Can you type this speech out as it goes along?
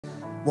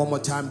One more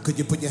time, could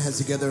you put your hands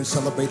together and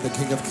celebrate the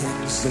King of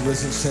Kings, the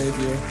risen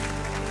Savior,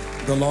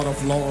 the Lord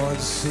of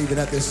Lords, even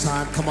at this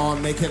time? Come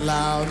on, make it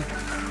loud.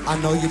 I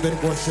know you've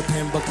been worshiping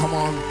him, but come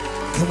on,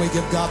 can we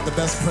give God the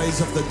best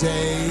praise of the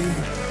day?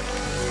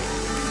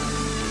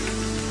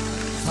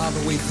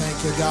 Father, we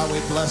thank you, God. We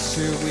bless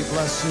you. We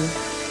bless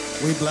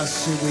you. We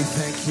bless you. We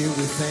thank you.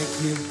 We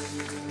thank you.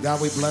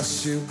 God, we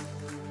bless you.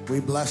 We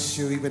bless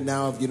you. Even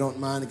now, if you don't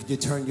mind, could you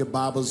turn your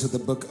Bibles to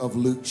the book of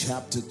Luke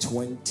chapter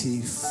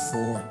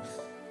 24.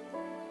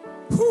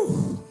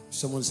 Whew.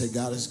 Someone say,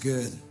 God is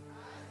good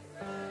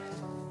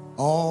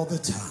all the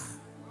time.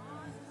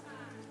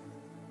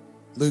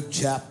 Luke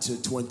chapter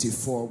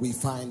 24, we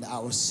find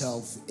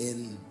ourselves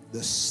in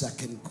the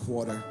second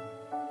quarter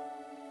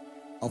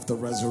of the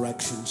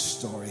resurrection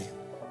story.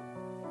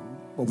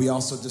 But we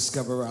also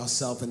discover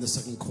ourselves in the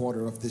second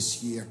quarter of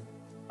this year.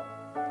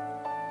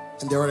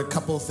 And there are a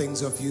couple of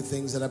things, or a few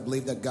things that I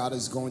believe that God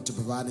is going to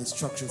provide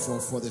instruction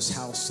for this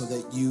house so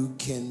that you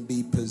can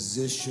be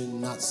positioned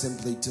not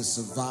simply to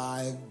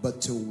survive, but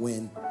to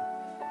win.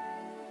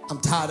 I'm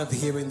tired of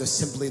hearing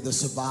simply the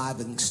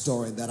surviving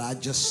story, that I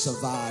just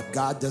survived.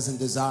 God doesn't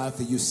desire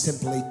for you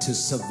simply to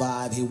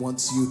survive. He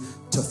wants you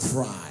to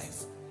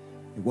thrive.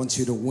 He wants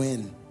you to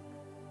win.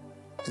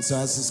 And so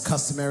as is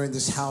customary in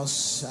this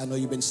house, I know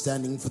you've been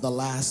standing for the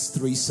last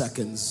 3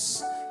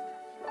 seconds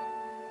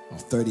or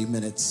 30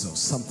 minutes or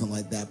something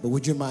like that. But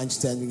would you mind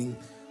standing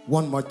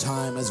one more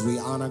time as we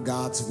honor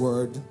God's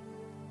word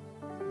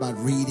by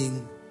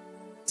reading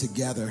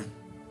together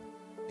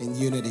in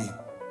unity?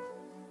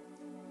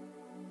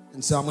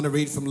 And so I'm going to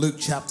read from Luke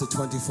chapter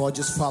 24.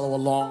 Just follow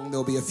along.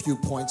 There'll be a few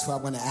points where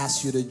I'm going to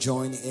ask you to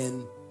join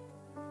in.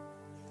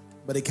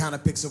 But it kind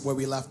of picks up where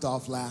we left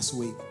off last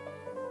week.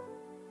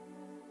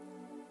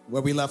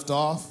 Where we left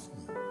off,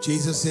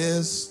 Jesus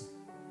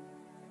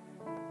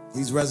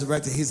he's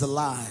resurrected, he's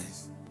alive.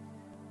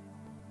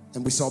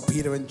 And we saw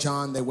Peter and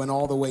John, they went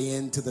all the way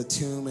into the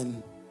tomb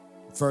in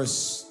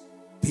First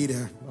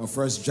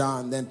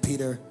John, then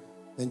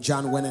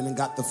John went in and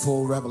got the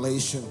full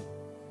revelation.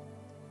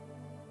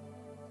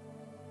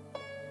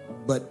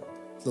 But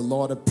the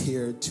Lord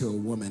appeared to a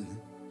woman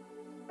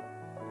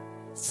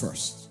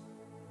first.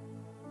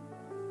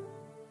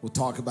 We'll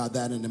talk about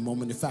that in a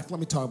moment. In fact, let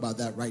me talk about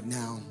that right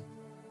now.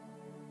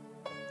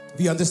 If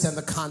you understand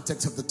the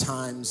context of the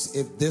times,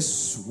 if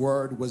this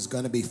word was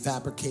going to be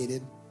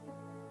fabricated,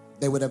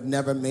 they would have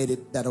never made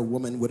it that a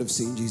woman would have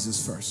seen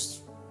Jesus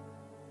first.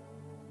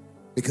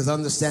 Because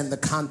understand the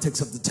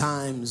context of the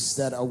times,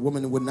 that a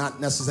woman would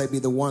not necessarily be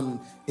the one.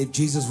 If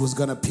Jesus was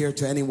going to appear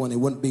to anyone, it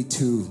wouldn't be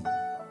to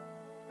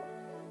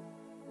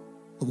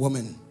a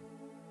woman.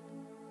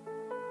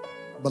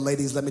 But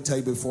ladies, let me tell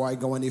you before I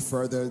go any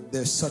further,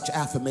 there's such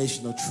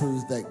affirmation of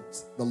truth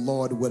that the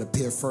Lord would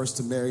appear first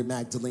to Mary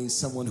Magdalene,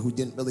 someone who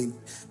didn't really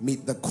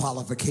meet the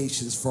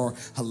qualifications for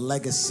her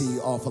legacy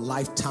of a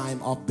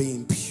lifetime of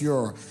being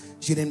pure.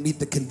 She didn't meet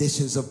the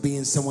conditions of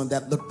being someone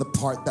that looked the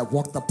part, that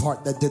walked the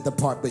part, that did the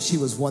part, but she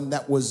was one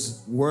that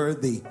was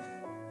worthy.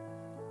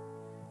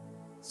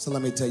 So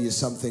let me tell you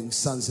something,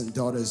 sons and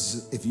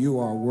daughters, if you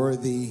are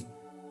worthy,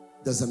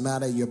 doesn't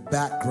matter your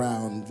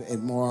background,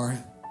 it more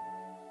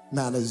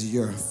matters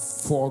your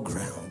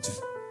foreground.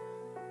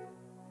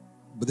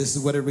 But this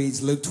is what it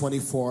reads, Luke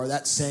 24.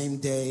 That same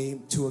day,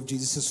 2 of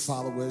Jesus'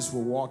 followers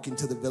were walking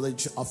to the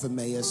village of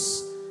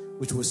Emmaus,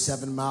 which was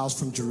 7 miles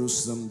from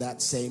Jerusalem.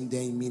 That same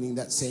day, meaning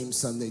that same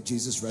Sunday,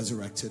 Jesus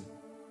resurrected.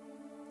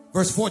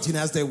 Verse 14,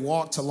 as they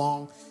walked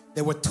along,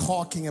 they were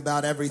talking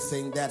about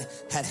everything that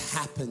had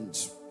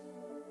happened.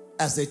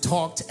 As they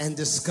talked and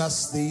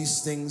discussed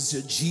these things,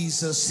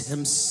 Jesus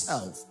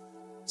himself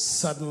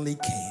suddenly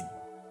came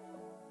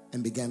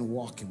and began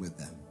walking with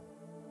them.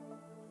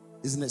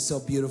 Isn't it so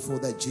beautiful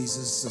that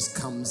Jesus just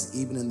comes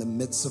even in the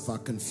midst of our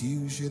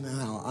confusion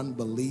and our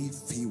unbelief?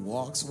 He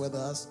walks with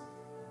us.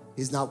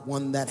 He's not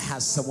one that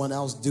has someone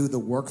else do the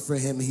work for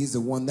him. He's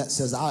the one that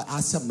says, I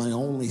sent my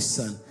only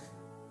son,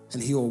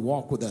 and he will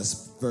walk with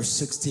us. Verse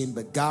 16,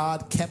 but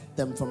God kept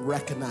them from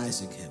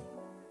recognizing him.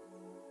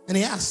 And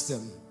he asked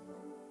them,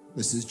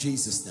 this is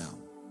Jesus now,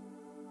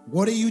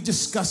 what are you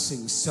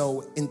discussing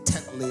so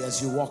intently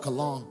as you walk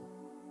along?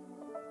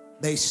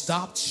 They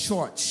stopped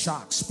short,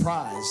 shocked,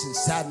 surprise, and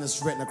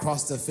sadness written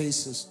across their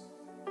faces.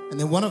 And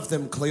then one of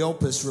them,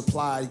 Cleopas,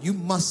 replied, you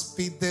must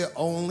be the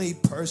only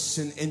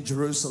person in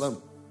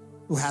Jerusalem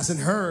who hasn't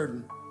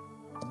heard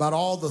about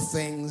all the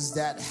things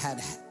that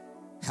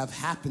have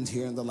happened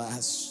here in the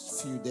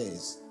last few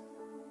days.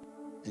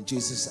 And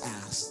Jesus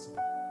asked,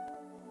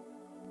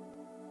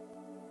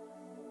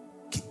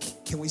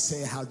 can we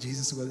say how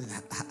Jesus would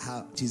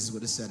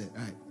have said it?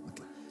 All right,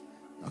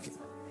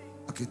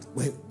 okay,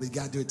 wait, we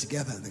got to do it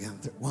together.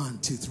 1,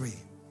 2, 3.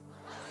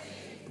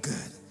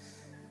 Good.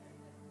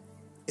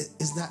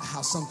 Isn't that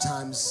how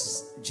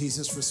sometimes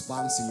Jesus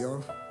responds to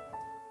your?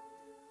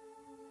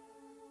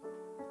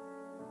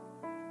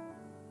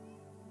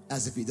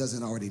 As if he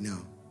doesn't already know.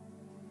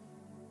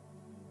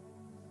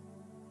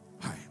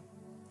 All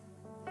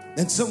right.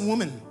 Then some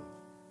woman,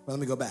 well, let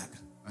me go back.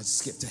 I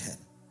skipped ahead.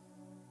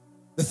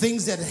 The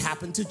things that had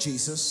happened to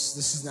Jesus,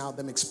 this is now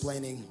them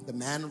explaining, the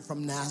man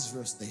from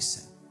Nazareth, they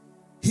said.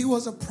 He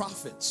was a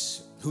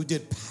prophet who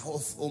did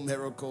powerful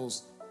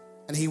miracles,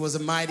 and he was a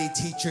mighty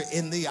teacher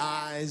in the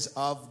eyes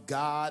of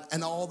God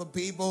and all the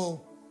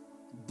people.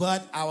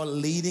 But our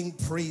leading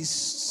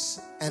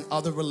priests and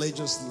other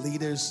religious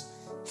leaders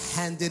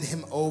handed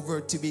him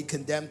over to be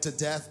condemned to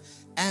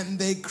death, and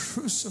they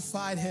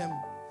crucified him.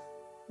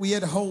 We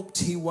had hoped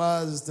he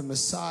was the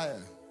Messiah.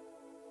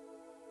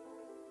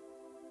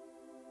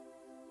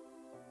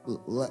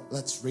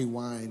 Let's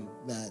rewind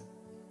that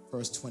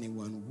verse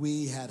 21.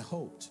 We had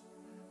hoped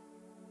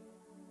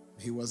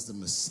he was the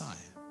Messiah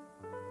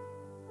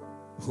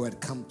who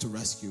had come to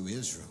rescue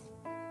Israel.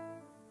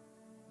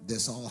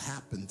 This all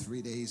happened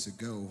 3 days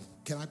ago.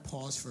 Can I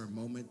pause for a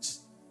moment?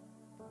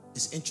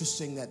 It's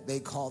interesting that they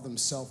call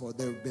themselves, or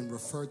they've been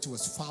referred to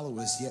as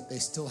followers, yet they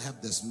still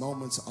have this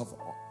moments of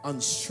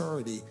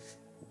unsurety.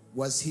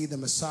 Was he the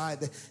Messiah?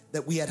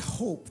 That we had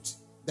hoped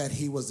that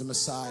he was the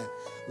Messiah.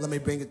 Let me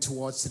bring it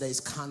towards today's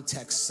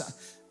context.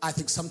 I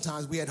think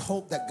sometimes we had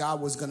hoped that God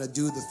was going to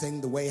do the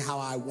thing the way how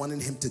I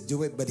wanted him to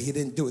do it, but he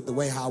didn't do it the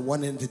way how I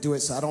wanted him to do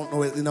it. So I don't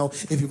know,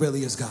 if he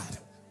really is God.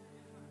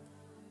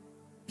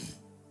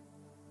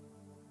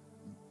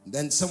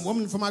 Then some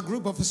women from our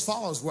group of his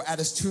followers were at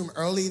his tomb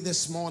early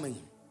this morning.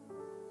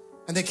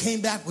 And they came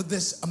back with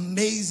this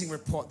amazing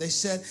report. They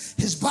said,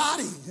 his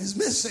body is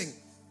missing.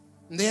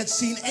 And they had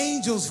seen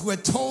angels who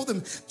had told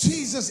them,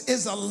 Jesus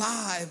is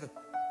alive.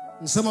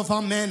 And some of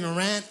our men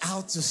ran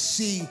out to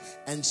see,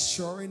 and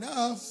sure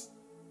enough,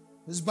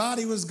 his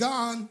body was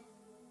gone,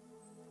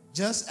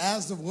 just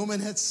as the woman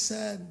had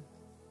said.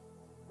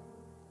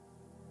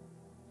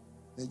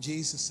 Then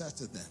Jesus said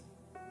to them,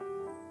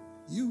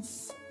 you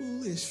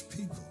foolish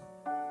people.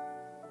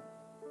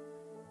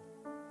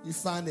 You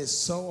find it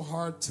so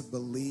hard to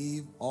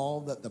believe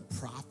all that the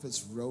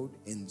prophets wrote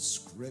in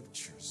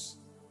scriptures.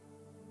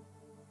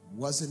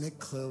 Wasn't it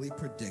clearly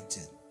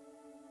predicted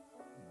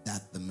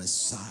that the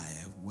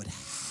Messiah would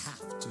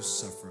have to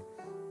suffer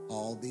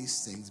all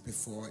these things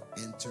before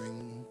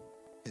entering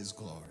his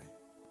glory?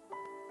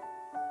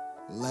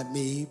 Let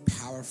me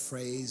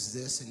paraphrase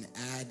this and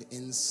add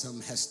in some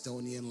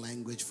Hestonian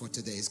language for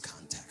today's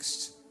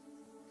context.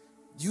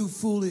 You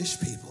foolish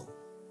people.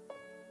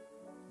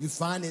 You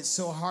find it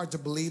so hard to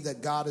believe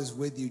that God is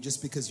with you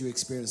just because you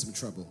experience some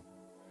trouble.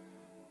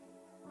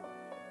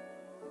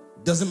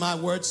 Doesn't my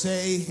word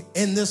say,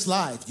 in this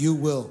life you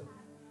will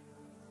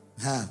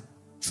have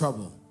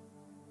trouble?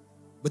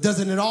 But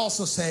doesn't it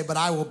also say, but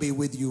I will be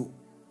with you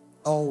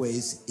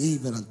always,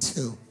 even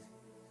until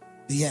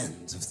the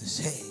end of this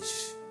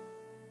age?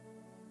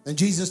 And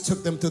Jesus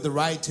took them through the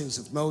writings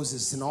of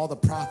Moses and all the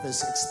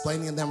prophets,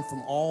 explaining them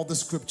from all the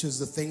scriptures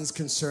the things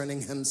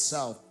concerning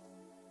himself.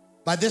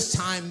 By this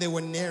time, they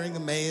were nearing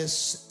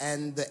Emmaus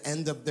and the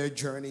end of their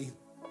journey.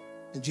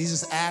 And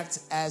Jesus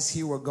acted as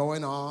he were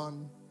going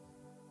on,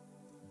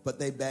 but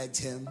they begged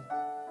him,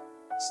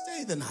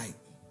 stay the night,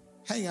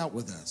 hang out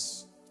with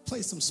us,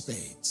 play some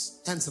spades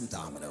and some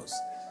dominoes,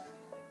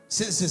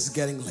 since it's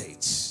getting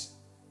late.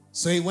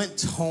 So he went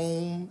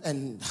home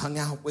and hung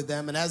out with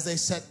them. And as they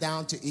sat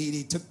down to eat,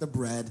 he took the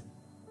bread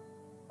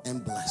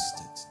and blessed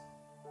it.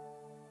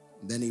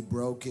 Then he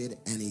broke it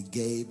and he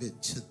gave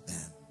it to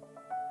them.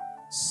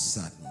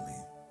 Suddenly,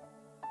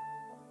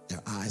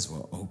 their eyes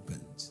were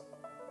opened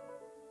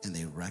and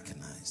they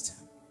recognized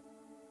him.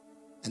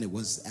 And it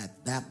was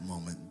at that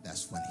moment,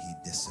 that's when he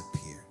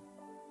disappeared.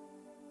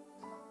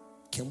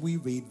 Can we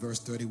read verse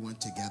 31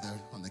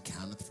 together on the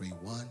count of 3?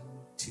 1,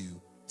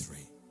 2, 3.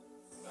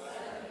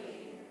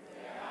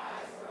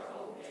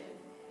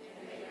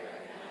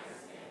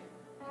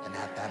 And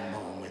at that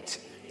moment,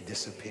 he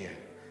disappeared.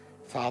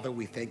 Father,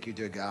 we thank you,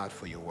 dear God,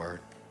 for your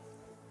word.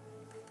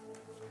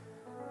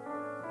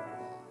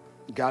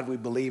 God, we're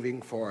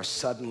believing for a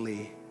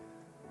suddenly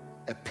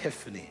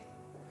epiphany,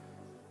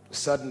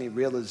 suddenly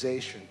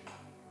realization.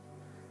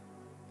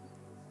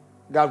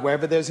 God,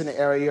 wherever there's an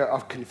area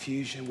of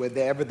confusion,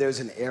 wherever there's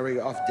an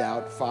area of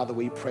doubt, Father,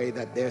 we pray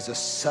that there's a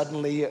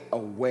suddenly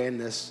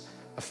awareness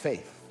of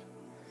faith,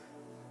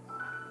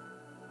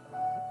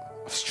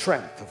 of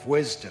strength, of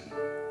wisdom,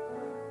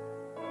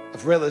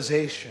 of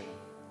realization.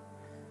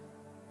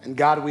 And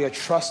God, we are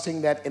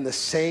trusting that in the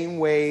same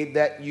way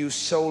that you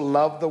so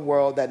loved the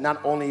world, that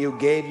not only you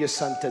gave your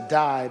son to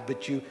die,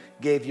 but you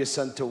gave your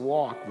son to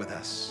walk with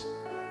us,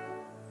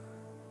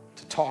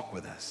 to talk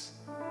with us.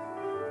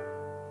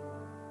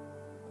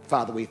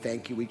 Father, we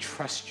thank you, we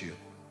trust you,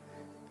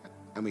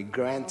 and we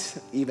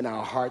grant even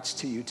our hearts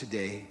to you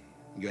today.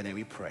 In your name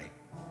we pray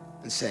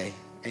and say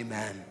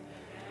amen.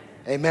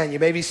 Amen. You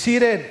may be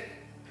seated.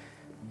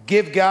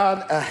 Give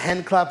God a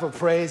hand clap of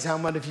praise. How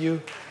many of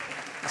you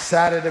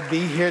excited to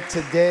be here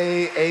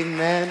today?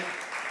 Amen.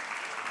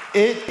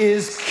 It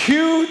is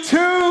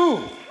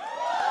Q2.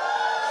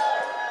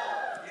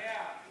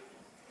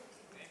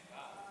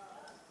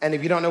 And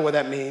if you don't know what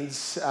that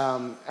means,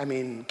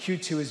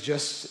 Q2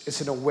 is it's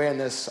an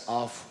awareness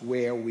of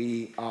where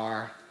we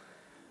are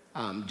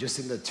just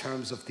in the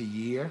terms of the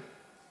year.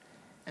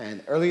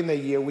 And early in the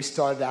year, we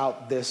started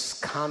out this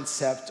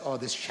concept or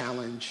this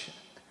challenge.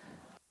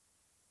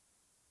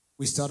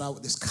 We started out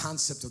with this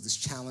concept of this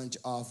challenge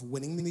of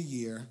winning the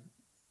year,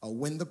 or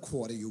win the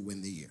quarter, you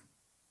win the year.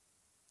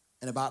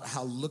 And about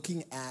how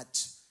looking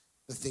at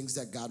the things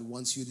that God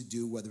wants you to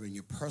do, whether in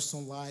your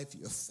personal life,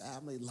 your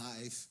family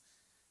life,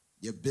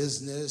 your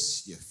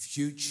business, your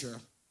future,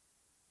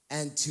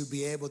 and to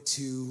be able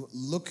to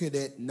look at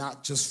it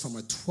not just from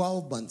a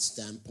 12-month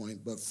standpoint,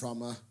 but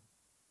from a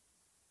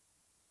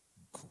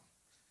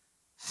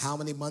how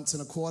many months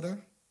in a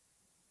quarter?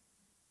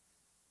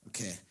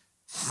 Okay.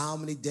 How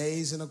many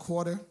days in a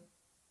quarter?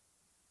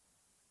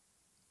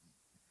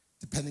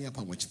 Depending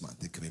upon which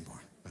month, it could be more.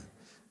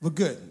 But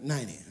good,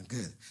 90,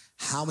 good.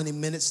 How many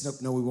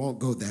minutes? No, we won't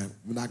go there.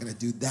 We're not going to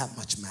do that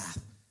much math.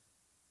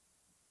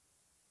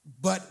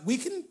 But we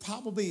can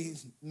probably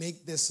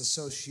make this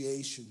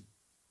association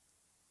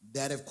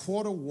that if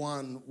quarter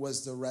one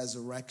was the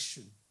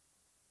resurrection,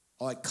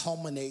 or it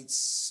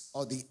culminates,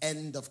 or the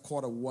end of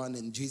quarter one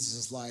in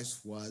Jesus' life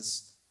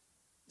was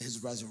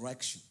his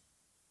resurrection.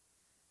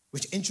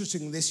 Which,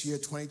 interestingly, this year,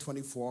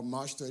 2024,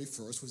 March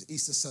 31st, was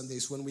Easter Sunday,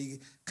 is when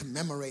we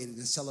commemorated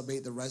and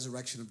celebrate the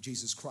resurrection of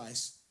Jesus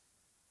Christ.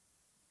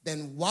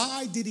 Then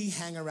why did he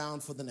hang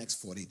around for the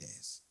next 40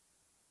 days?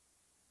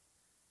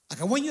 Like,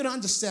 I want you to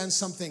understand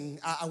something.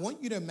 I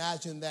want you to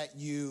imagine that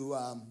you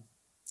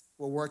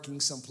were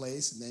working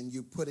someplace, and then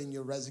you put in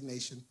your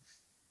resignation.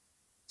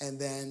 And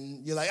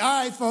then you're like,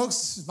 all right,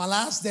 folks, it's my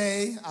last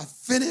day. I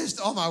finished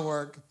all my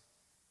work.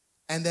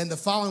 And then the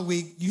following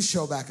week, you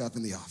show back up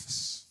in the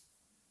office.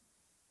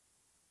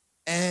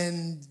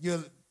 And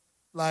you're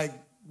like,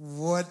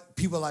 what?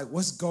 People are like,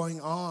 what's going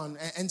on?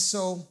 And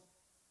so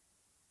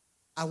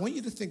I want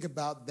you to think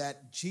about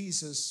that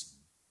Jesus,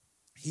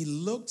 he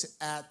looked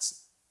at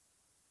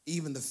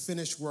even the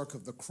finished work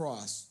of the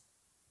cross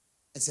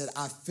and said,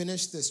 I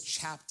finished this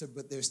chapter,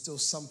 but there's still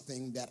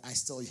something that I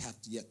still have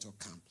yet to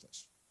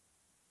accomplish.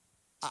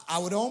 I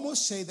would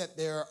almost say that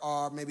there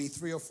are maybe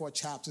 3 or 4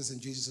 chapters in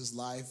Jesus'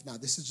 life. Now,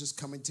 this is just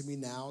coming to me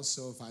now,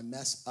 so if I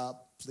mess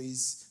up,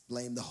 please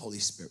blame the Holy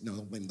Spirit. No,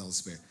 don't blame the Holy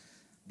Spirit.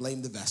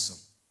 Blame the vessel.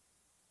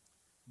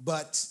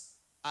 But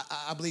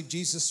I believe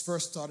Jesus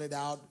first started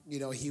out,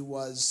 he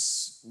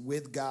was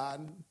with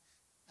God,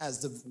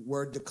 as the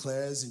word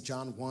declares in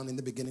John 1, in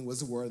the beginning was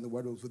the Word, and the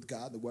Word was with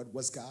God, the Word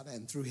was God,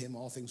 and through him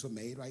all things were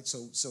made, right?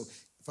 So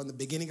from the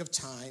beginning of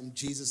time,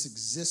 Jesus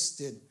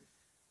existed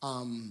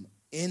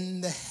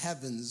in the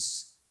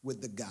heavens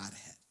with the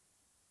Godhead.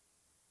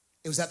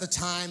 It was at the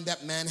time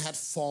that man had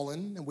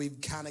fallen, and we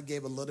kind of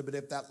gave a little bit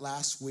of that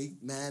last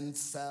week. Man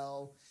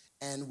fell,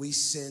 and we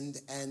sinned,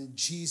 and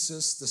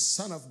Jesus, the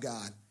Son of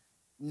God,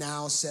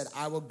 now said,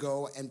 I will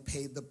go and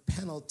pay the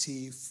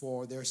penalty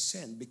for their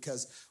sin,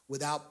 because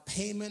without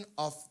payment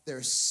of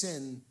their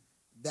sin,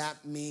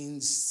 that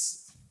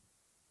means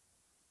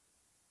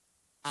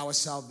our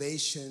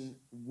salvation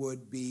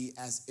would be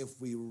as if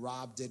we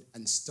robbed it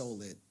and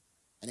stole it,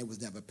 and it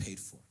was never paid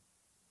for.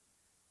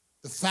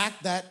 The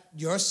fact that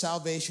your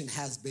salvation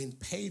has been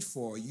paid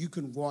for, you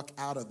can walk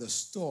out of the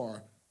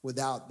store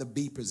without the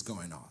beepers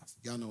going off.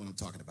 Y'all know what I'm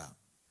talking about.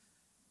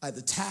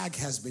 The tag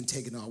has been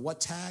taken off. What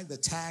tag? The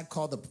tag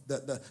called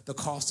the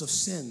cost of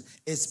sin.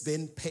 It's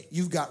been paid.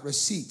 You've got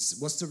receipts.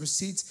 What's the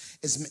receipts?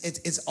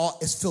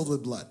 It's filled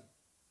with blood.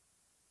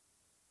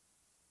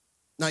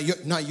 Not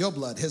your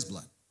blood, his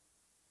blood.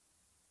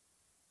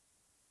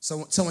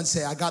 So someone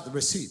say, I got the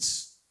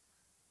receipts.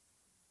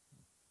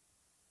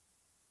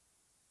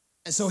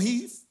 And so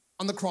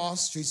on the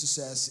cross, Jesus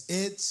says,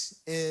 it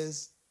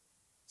is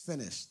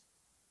finished.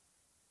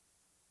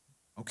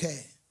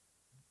 Okay.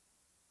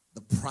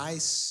 The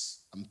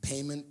price and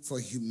payment for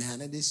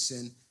humanity's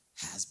sin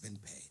has been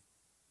paid.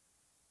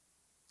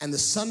 And the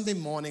Sunday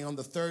morning on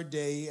the third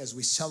day, as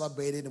we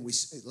celebrated, and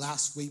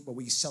last week, but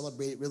we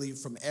celebrate really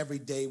from every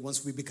day.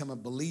 Once we become a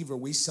believer,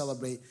 we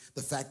celebrate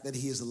the fact that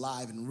he is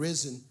alive and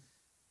risen.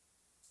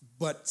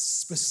 But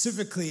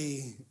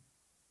specifically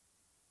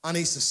on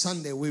Easter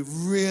Sunday, we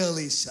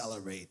really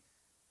celebrate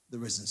the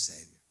risen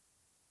Savior.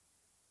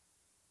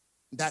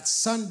 That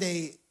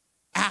Sunday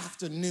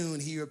afternoon,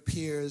 he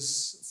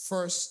appears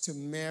first to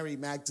Mary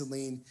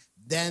Magdalene,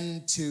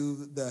 then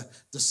to the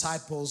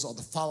disciples or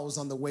the followers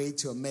on the way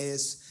to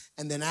Emmaus,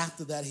 and then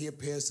after that, he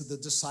appears to the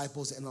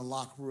disciples in a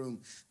locked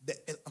room.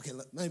 Okay,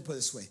 let me put it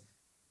this way.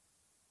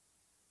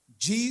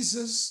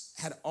 Jesus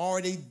had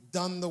already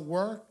done the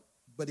work,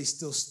 but he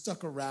still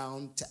stuck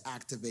around to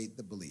activate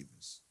the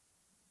believers.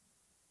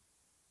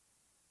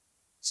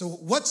 So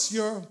what's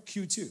your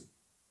Q2?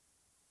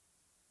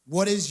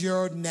 What is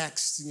your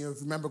next?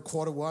 Remember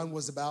quarter one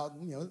was about,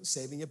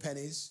 saving your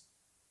pennies,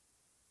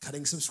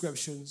 cutting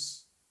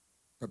subscriptions,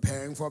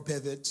 preparing for a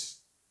pivot,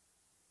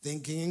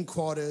 thinking in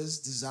quarters,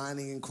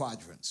 designing in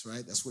quadrants,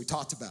 right? That's what we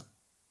talked about.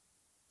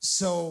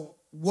 So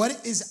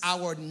what is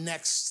our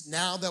next,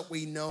 now that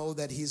we know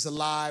that he's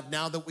alive,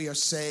 now that we are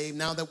saved,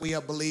 now that we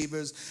are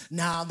believers,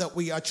 now that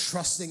we are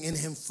trusting in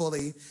him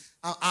fully?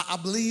 I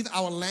believe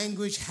our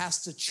language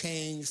has to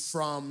change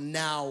from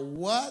now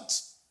what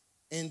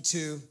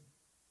into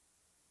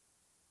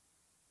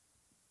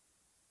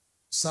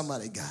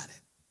Somebody got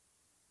it.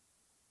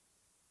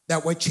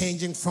 That we're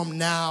changing from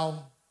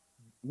now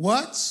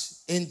what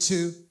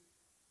into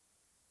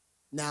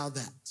now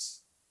that.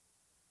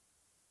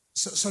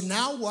 So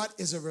now what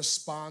is a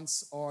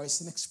response, or it's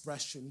an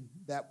expression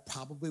that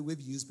probably we've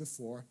used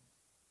before,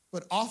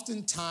 but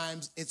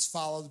oftentimes it's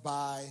followed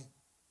by,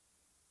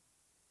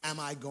 am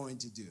I going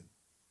to do?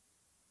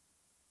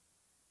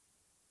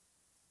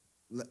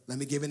 Let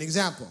me give an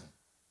example.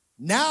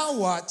 Now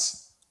what?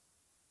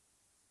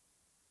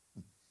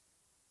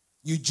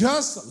 You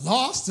just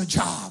lost a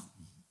job.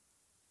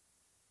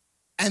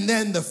 And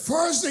then the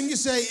first thing you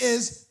say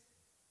is,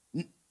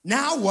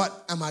 now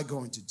what am I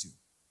going to do?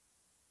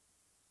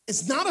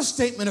 It's not a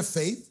statement of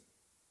faith.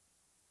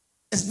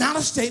 It's not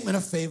a statement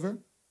of favor.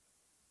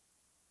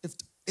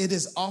 It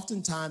is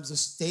oftentimes a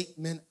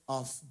statement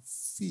of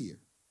fear,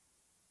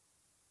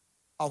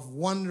 of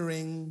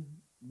wondering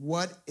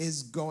what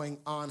is going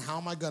on. How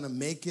am I going to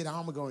make it?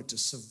 How am I going to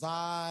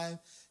survive?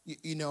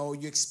 You know,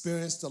 you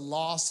experience the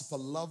loss of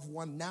a loved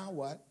one. Now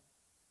what?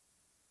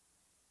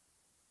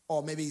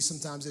 Or maybe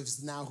sometimes if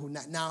it's now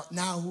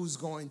who's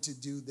going to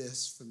do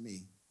this for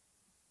me?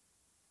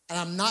 And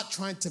I'm not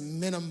trying to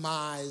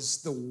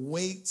minimize the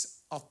weight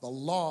of the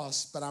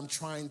loss, but I'm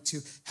trying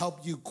to help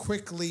you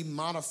quickly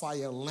modify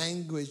your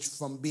language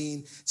from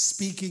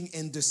speaking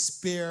in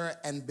despair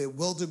and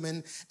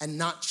bewilderment and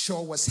not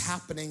sure what's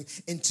happening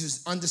into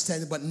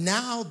understanding. But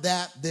now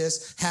that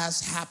this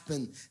has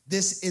happened,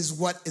 this is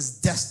what is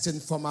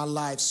destined for my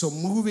life. So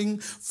moving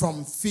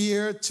from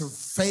fear to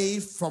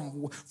faith,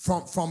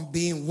 from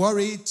being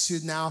worried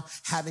to now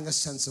having a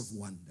sense of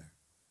wonder.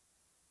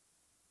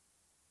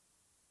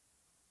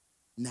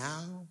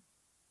 Now,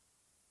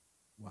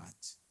 what?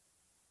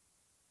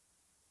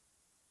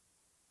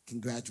 Can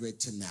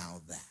graduate to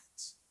now that.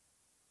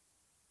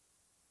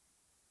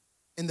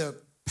 In the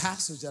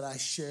passage that I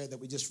shared that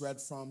we just read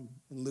from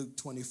in Luke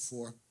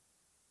 24,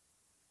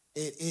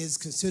 it is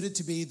considered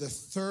to be the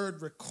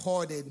third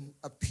recorded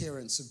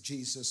appearance of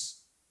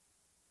Jesus.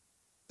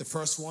 The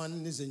first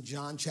one is in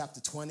John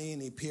chapter 20,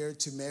 and he appeared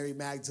to Mary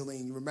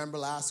Magdalene. You remember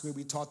last week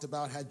we talked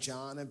about how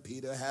John and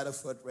Peter had a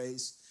foot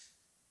race.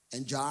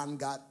 And John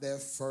got there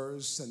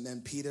first, and then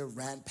Peter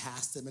ran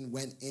past him and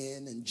went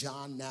in. And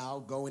John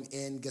now going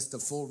in gets the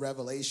full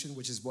revelation,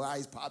 which is why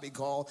he's probably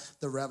called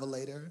the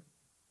Revelator.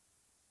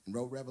 And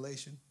wrote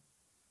Revelation.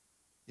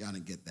 Y'all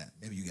didn't get that.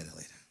 Maybe you get it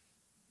later.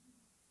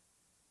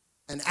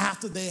 And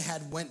after they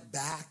had went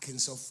back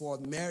and so forth,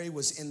 Mary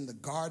was in the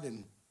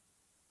garden.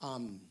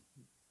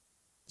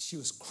 She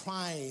was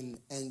crying,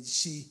 and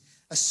she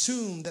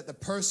assumed that the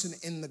person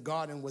in the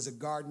garden was a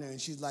gardener. And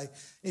she's like,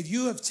 if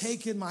you have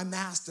taken my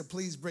master,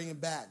 please bring him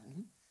back.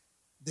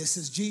 This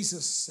is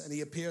Jesus. And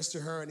he appears to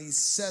her, and he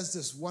says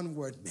this one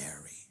word,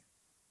 Mary.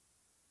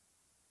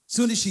 As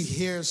soon as she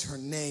hears her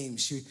name,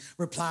 she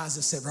replies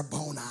and says,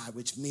 Rabboni,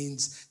 which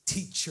means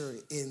teacher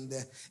in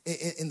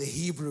the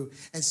Hebrew.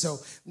 And so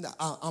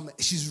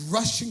she's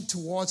rushing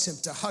towards him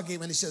to hug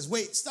him, and he says,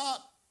 wait,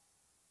 stop.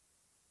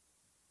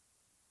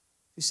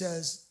 He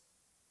says,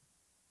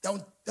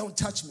 don't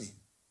touch me.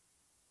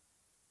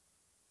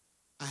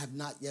 I have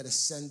not yet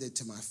ascended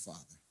to my Father.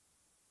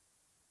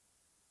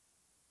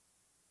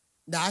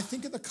 Now, I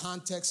think in the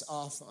context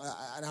of,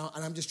 and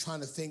I'm just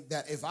trying to think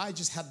that if I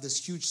just have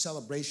this huge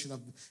celebration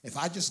of, if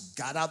I just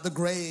got out the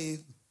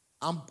grave,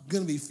 I'm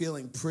going to be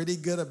feeling pretty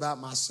good about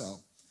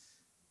myself.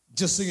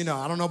 Just so you know,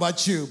 I don't know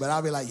about you, but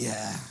I'll be like,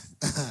 yeah,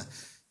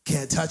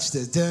 can't touch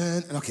this.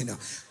 Okay, no.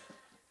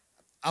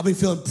 I'll be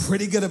feeling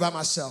pretty good about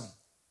myself.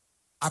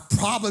 I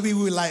probably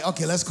would like,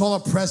 okay, let's call a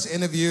press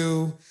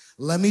interview.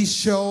 Let me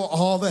show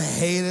all the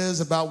haters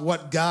about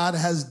what God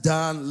has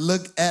done.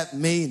 Look at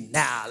me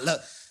now.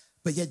 Look.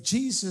 But yet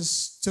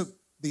Jesus took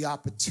the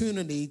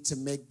opportunity to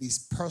make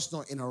these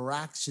personal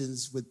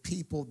interactions with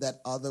people that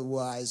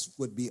otherwise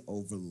would be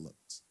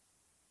overlooked.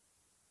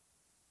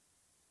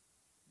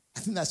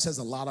 I think that says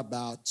a lot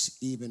about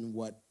even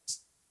what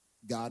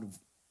God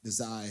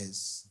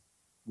desires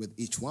with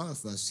each one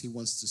of us. He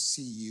wants to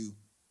see you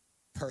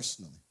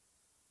personally.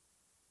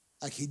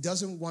 Like, he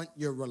doesn't want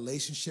your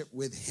relationship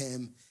with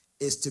him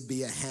is to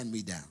be a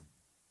hand-me-down.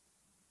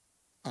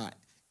 All right.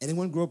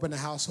 Anyone grew up in a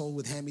household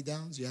with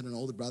hand-me-downs? You had an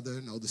older brother,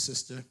 an older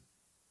sister?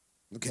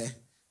 Okay.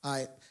 All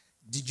right.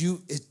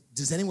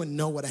 Does anyone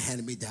know what a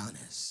hand-me-down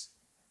is?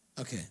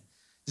 Okay.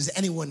 Does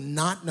anyone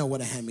not know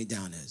what a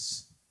hand-me-down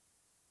is?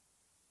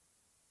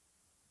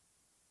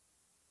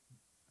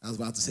 I was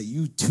about to say,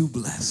 you too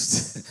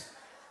blessed.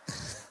 I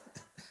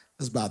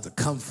was about to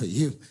come for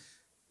you.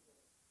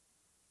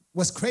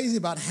 What's crazy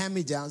about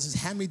hand-me-downs is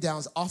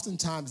hand-me-downs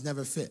oftentimes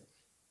never fit.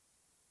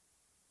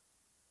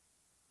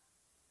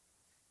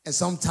 And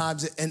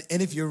sometimes, and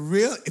if you're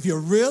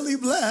really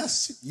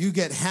blessed, you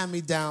get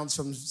hand-me-downs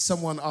from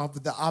someone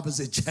of the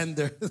opposite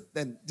gender.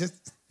 Then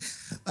just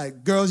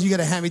like girls, you get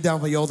a hand-me-down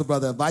from your older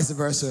brother, vice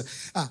versa.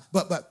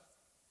 But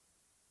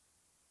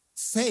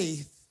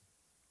faith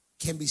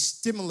can be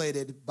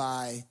stimulated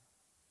by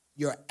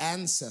your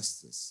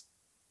ancestors,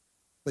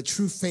 but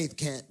true faith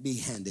can't be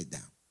handed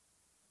down.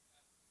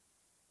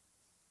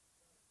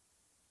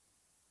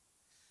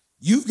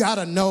 You've got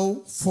to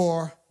know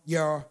for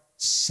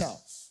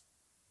yourself.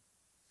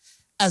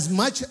 As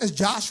much as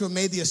Joshua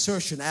made the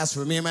assertion, as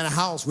for me and my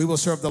house, we will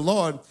serve the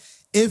Lord,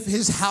 if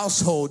his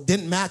household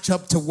didn't match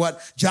up to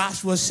what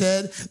Joshua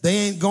said, they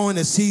ain't going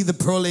to see the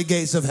pearly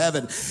gates of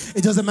heaven.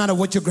 It doesn't matter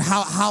what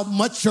how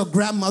much your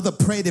grandmother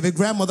prayed. If your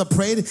grandmother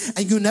prayed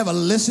and you never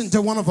listened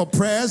to one of her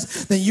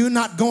prayers, then you're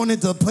not going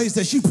into the place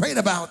that she prayed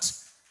about.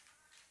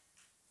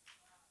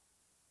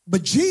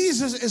 But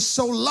Jesus is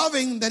so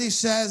loving that he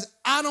says,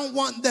 I don't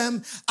want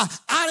them,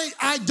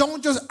 I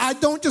don't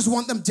just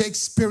want them to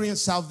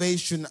experience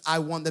salvation. I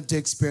want them to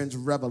experience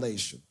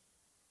revelation.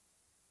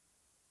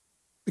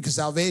 Because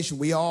salvation,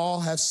 we all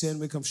have sinned,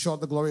 we come short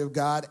of the glory of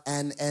God,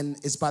 and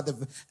it's by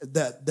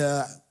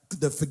the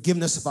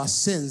forgiveness of our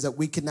sins that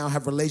we can now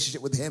have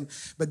relationship with him.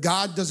 But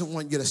God doesn't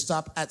want you to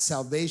stop at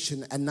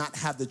salvation and not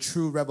have the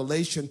true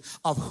revelation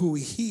of who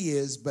he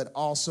is, but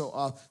also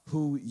of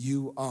who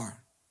you are.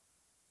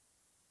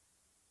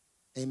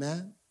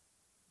 Amen?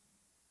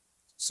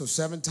 So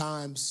 7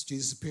 times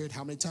Jesus appeared.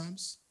 How many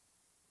times?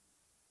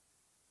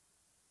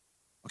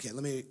 Okay,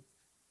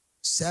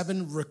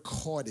 7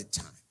 recorded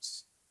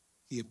times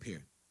he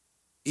appeared.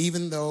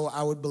 Even though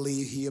I would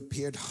believe he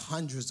appeared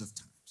hundreds of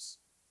times.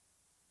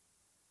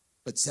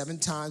 But 7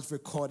 times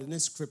recorded in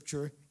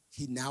Scripture,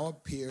 he now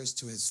appears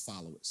to his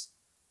followers.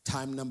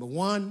 Time number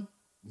 1,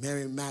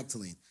 Mary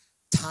Magdalene.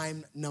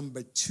 Time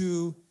number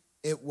 2,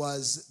 it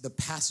was the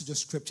passage of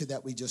Scripture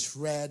that we just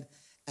read,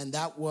 and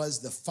that was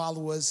the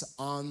followers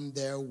on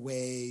their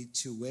way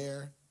to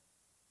where?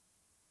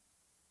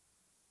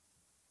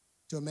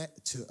 To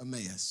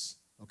Emmaus,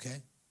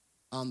 okay?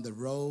 On the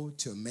road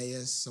to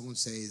Emmaus. Some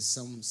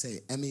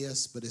say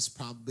Emmaus, but it's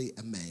probably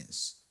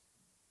Emmaus.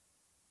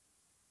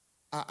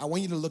 I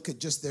want you to look at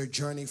just their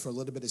journey for a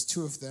little bit. There's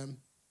 2 of them.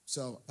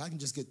 So if I can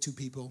just get 2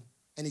 people,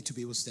 any 2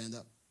 people stand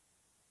up.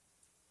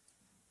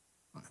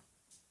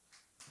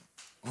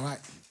 All right.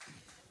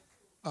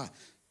 All right.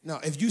 Now,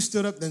 if you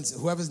stood up, then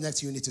whoever's next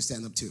to you needs to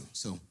stand up too.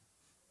 So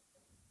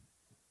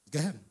go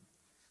ahead.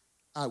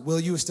 Will,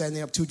 you were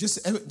standing up too. Just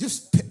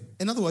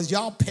in other words,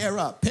 y'all pair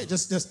up.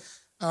 Just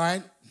all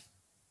right.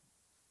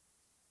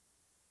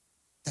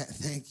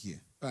 Thank you.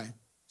 All right.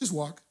 Just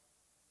walk.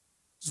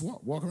 Just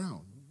walk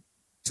around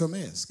to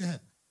Emmaus. Go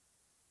ahead.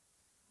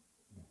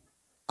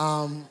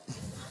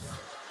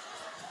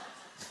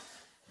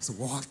 So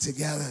walk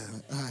together.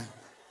 All right.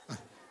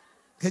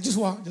 Okay, just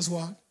walk.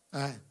 All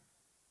right.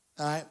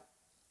 All right.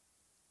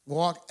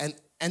 Walk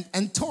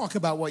and talk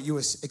about what you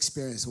were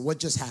experiencing, what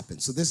just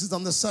happened. So this is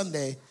on the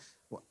Sunday.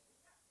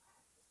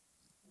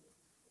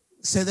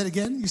 Say that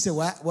again. You said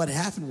what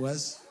happened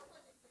was.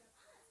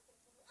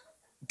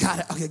 Got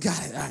it. Okay,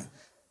 got it. All right.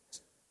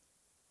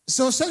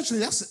 So essentially,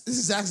 this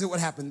is actually what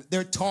happened.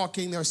 They're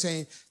talking. They're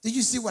saying, did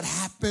you see what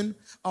happened?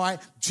 All right.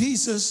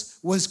 Jesus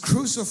was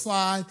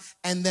crucified,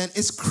 and then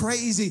it's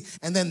crazy.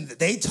 And then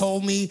they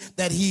told me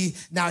that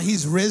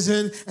he's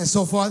risen and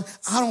so forth.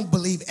 I don't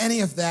believe any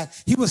of that.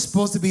 He was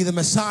supposed to be the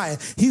Messiah.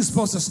 He was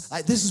supposed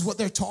to, this is what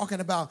they're talking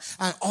about.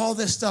 And all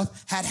this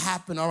stuff had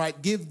happened. All right.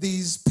 Give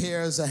these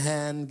pairs a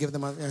hand. Give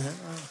them a hand.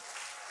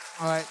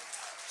 All right.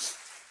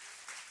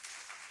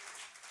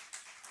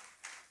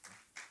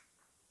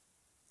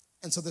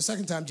 And so the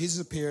second time Jesus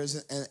appears,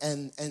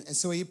 and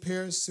so he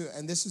appears to,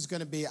 and this is going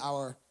to be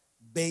our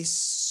base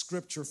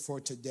scripture for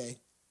today.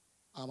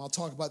 I'll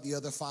talk about the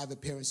other 5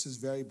 appearances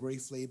very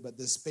briefly, but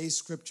this base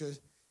scripture,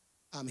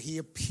 he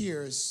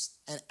appears,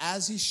 and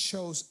as he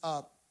shows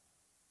up,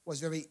 what's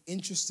very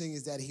interesting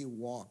is that he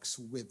walks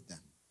with them.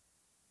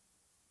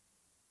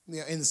 You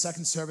know, in the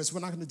second service,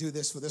 we're not going to do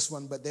this for this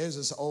one, but there's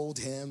this old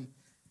hymn,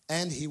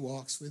 and he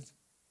walks with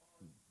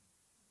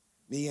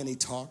me, and he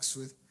talks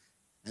with,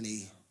 and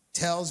he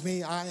tells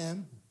me I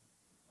am.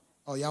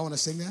 Oh, y'all want to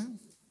sing that?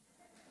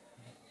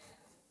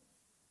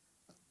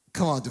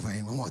 Come on,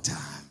 Dwayne, one more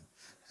time.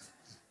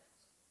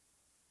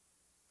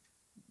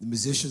 The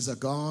musicians are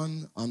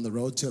gone on the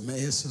road to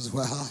Emmaus as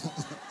well.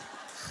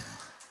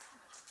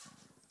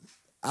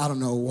 I don't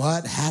know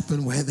what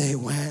happened, where they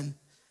went.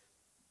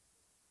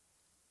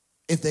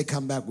 If they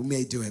come back, we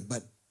may do it.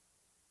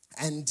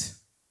 And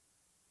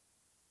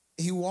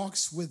he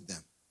walks with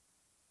them.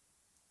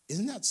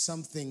 Isn't that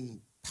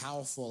something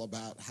powerful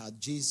about how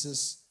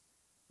Jesus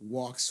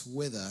walks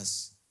with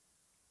us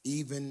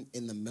even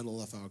in the middle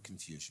of our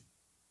confusion?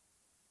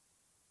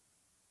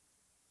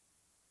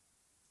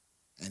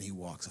 And he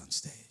walks on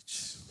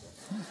stage.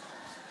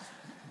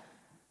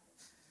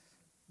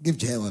 Give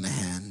Jalen a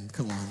hand.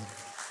 Come on.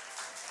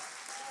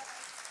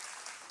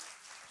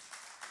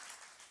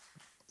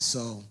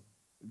 So,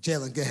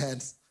 Jalen, go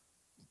ahead.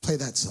 Play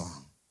that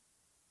song.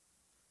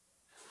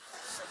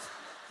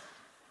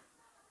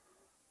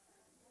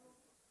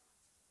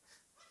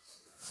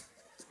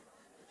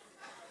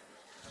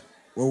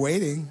 We're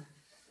waiting.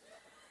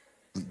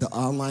 The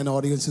online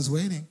audience is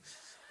waiting.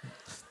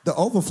 The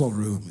overflow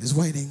room is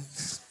waiting.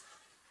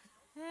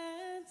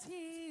 And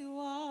he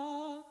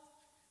walked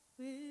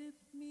with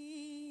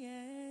me,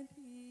 and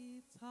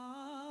he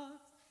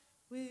talked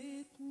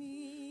with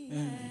me,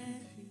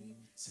 and he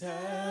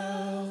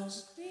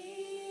tells me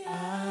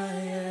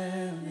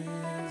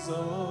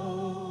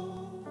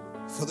soul.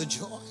 For the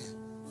joy.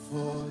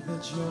 For the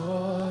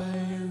joy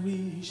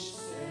we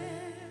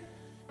share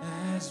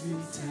as we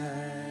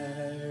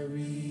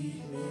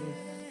tarry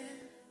here,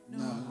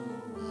 no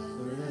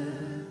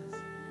earth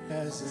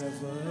has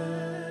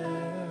ever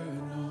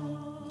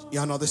known.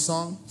 Y'all know this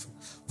song?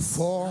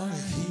 For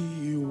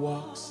he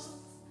walks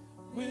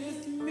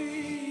with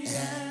me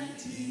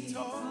and he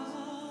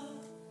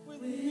talks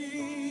with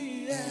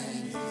me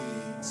and he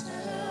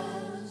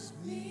tells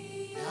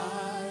me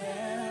I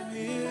am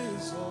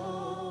his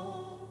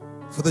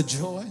own. For the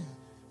joy.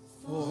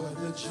 For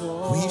the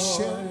joy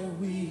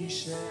we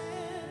share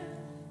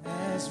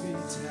as we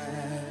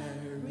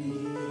tarry,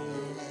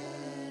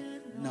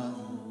 no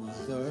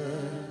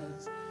other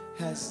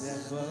has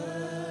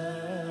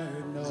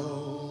ever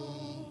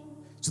known.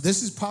 So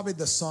this is probably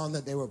the song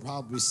that they were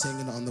probably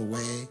singing on the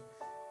way.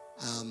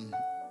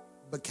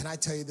 But can I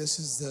tell you, this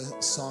is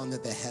the song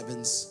that the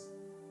heavens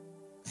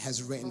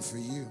has written for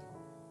you.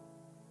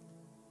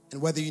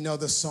 And whether you know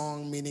the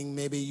song, meaning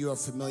maybe you are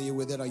familiar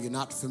with it or you're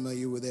not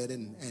familiar with it,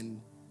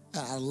 and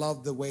I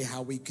love the way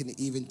how we can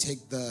even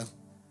take the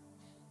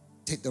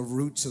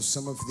roots of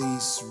some of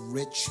these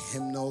rich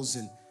hymnals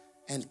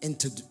and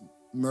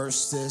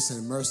immerse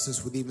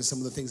this with even some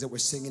of the things that we're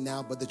singing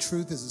now. But the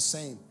truth is the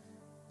same,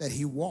 that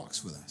he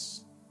walks with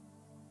us.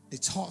 He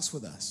talks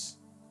with us.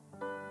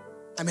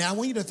 I mean, I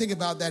want you to think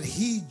about that.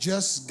 He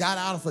just got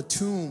out of a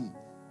tomb.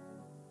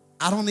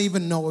 I don't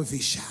even know if he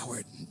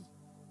showered.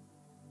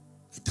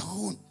 I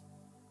don't.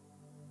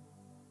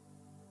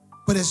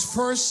 But his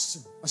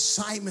first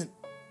assignment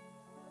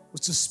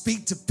was to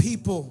speak to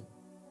people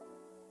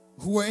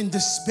who were in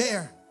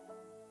despair,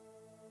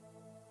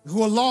 who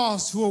were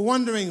lost, who were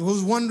wondering,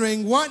 who's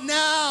wondering, what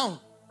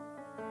now?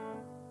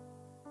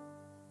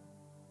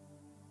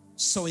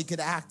 So he could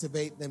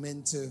activate them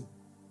into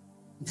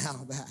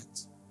now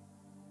that.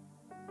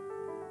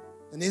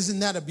 And isn't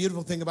that a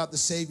beautiful thing about the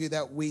Savior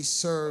that we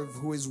serve,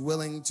 who is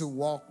willing to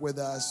walk with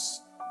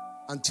us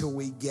until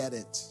we get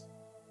it?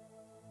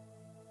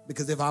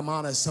 Because if I'm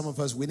honest, some of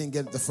us, we didn't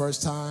get it the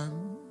first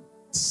time,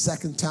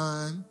 second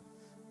time,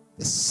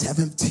 the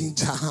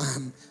 17th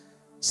time.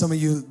 Some of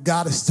you,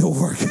 God is still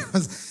working.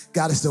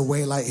 God is still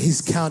waiting, like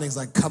he's counting. He's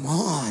like, come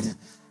on,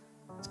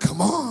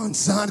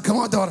 son, come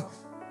on, daughter.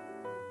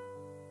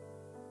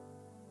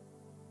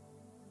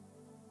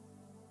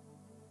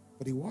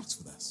 But he walks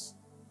with us.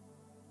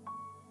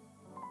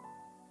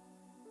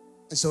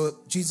 And so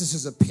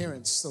Jesus'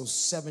 appearance those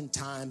 7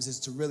 times is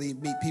to really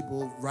meet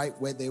people right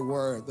where they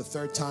were. The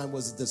 3rd time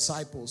was the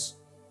disciples,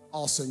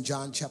 also in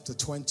John chapter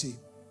 20.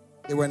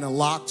 They were in a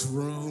locked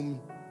room.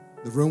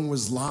 The room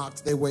was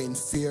locked. They were in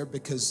fear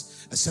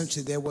because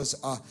essentially there was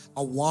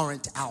a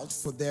warrant out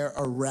for their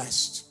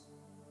arrest.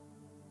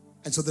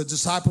 And so the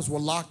disciples were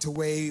locked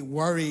away,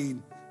 worried,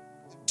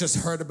 just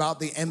heard about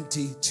the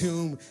empty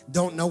tomb,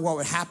 don't know what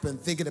would happen,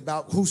 thinking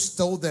about who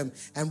stole them,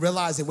 and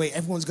realizing, wait,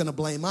 everyone's going to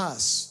blame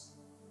us.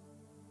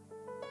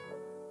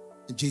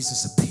 And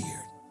Jesus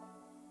appeared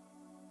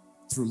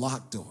through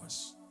locked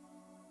doors.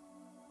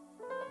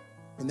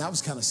 And that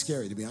was kind of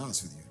scary, to be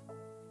honest with you.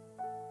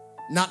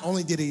 Not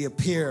only did he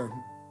appear,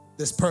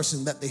 this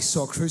person that they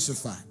saw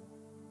crucified,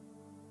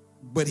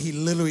 but he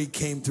literally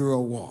came through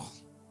a wall.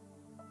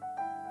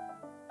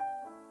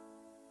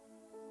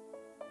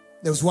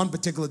 There was one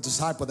particular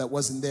disciple that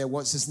wasn't there.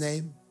 What's his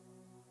name?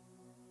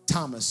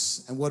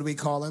 Thomas. And what do we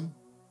call him?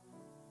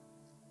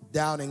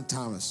 Doubting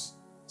Thomas.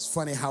 It's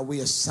funny how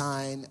we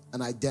assign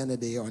an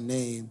identity or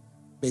name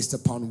based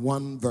upon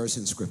one verse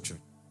in Scripture.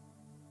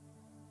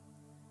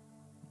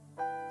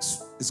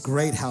 It's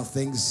great how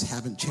things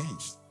haven't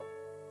changed.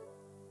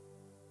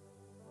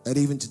 That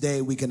even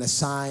today we can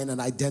assign an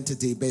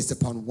identity based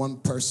upon one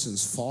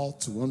person's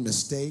fault, one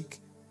mistake.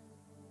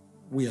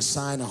 We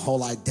assign a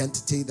whole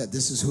identity that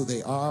this is who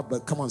they are.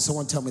 But come on,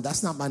 someone tell me,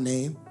 that's not my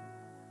name.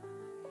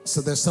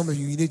 So there's some of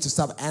you need to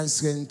stop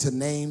answering to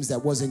names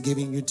that wasn't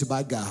given you to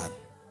by God.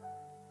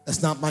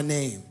 That's not my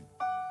name.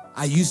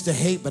 I used to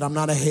hate, but I'm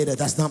not a hater.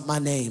 That's not my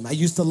name. I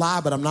used to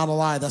lie, but I'm not a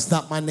liar. That's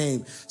not my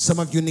name. Some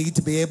of you need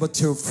to be able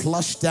to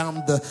flush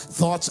down the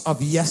thoughts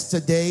of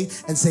yesterday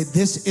and say,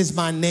 this is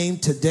my name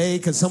today.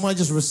 Can someone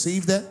just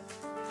receive that?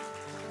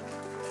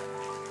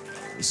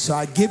 So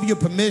I give you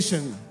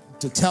permission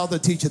to tell the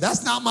teacher,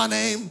 that's not my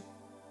name.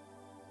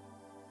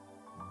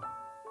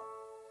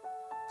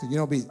 You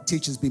know,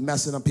 teachers be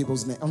messing up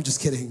people's names. I'm just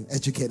kidding.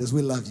 Educators,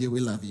 we love you. We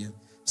love you.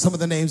 Some of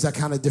the names are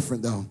kind of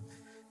different, though.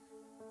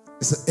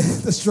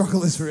 The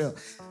struggle is real.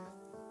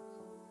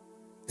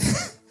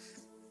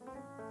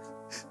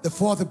 The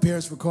 4th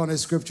appearance recorded in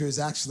Scripture is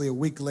actually a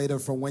week later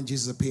from when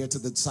Jesus appeared to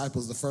the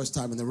disciples the first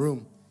time in the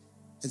room.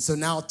 And so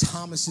now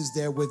Thomas is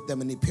there with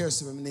them, and he appears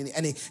to them,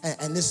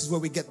 and this is where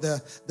we get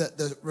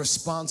the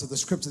response of the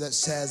Scripture that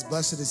says,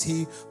 "Blessed is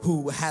he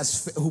who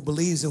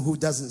believes and who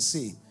doesn't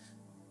see."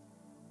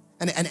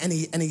 And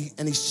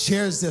he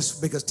shares this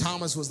because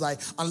Thomas was like,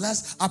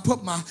 unless I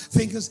put my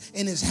fingers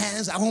in his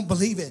hands, I won't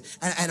believe it.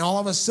 And all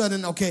of a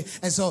sudden, okay,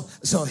 and so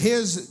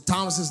here's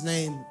Thomas's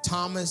name.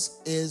 Thomas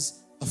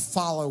is a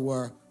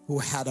follower who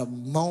had a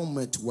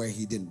moment where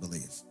he didn't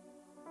believe,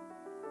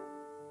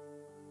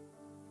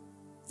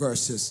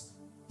 versus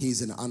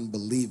he's an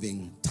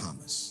unbelieving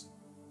Thomas.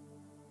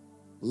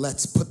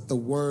 Let's put the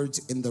words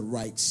in the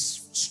right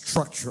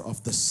structure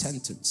of the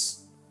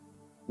sentence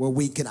where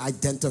we can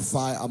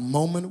identify a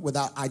moment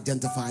without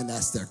identifying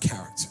that's their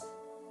character.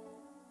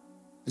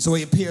 And so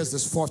he appears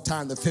this fourth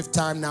time. The fifth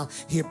time now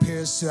he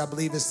appears to, I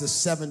believe it's the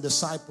 7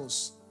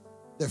 disciples.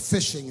 They're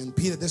fishing, and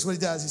Peter, this is what he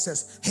does. He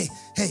says, hey,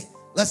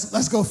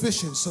 let's go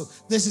fishing. So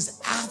this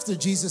is after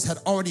Jesus had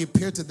already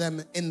appeared to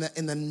them in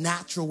the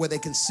natural where they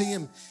can see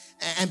him.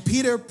 And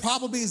Peter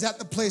probably is at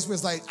the place where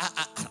it's like,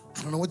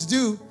 I don't know what to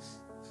do.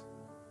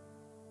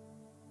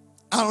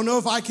 I don't know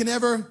if I can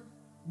ever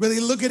really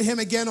look at him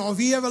again, or if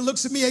he ever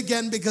looks at me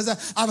again, because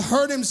I've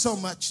heard him so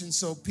much. And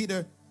so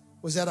Peter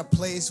was at a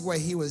place where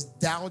he was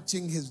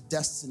doubting his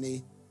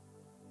destiny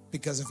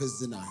because of his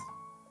denial.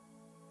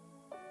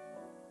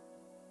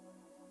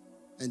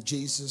 And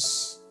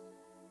Jesus,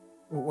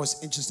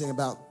 what's interesting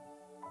about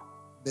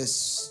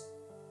this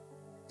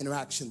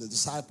interaction, the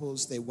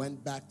disciples, they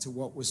went back to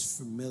what was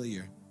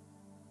familiar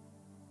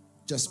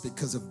just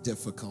because of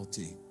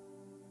difficulty.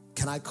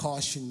 Can I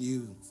caution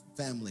you,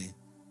 family,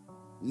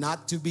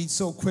 not to be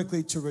so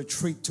quickly to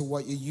retreat to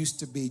what you used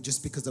to be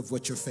just because of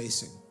what you're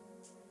facing?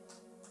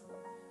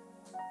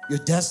 Your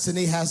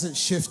destiny hasn't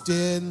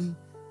shifted.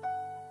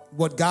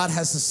 What God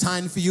has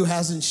assigned for you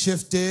hasn't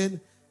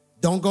shifted.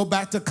 Don't go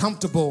back to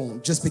comfortable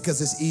just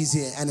because it's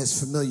easy and it's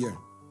familiar.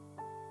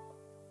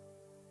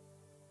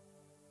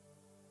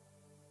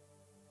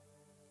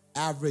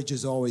 Average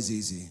is always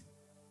easy.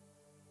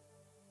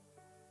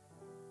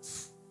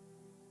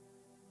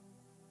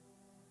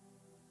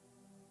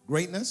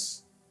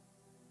 Greatness,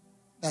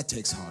 that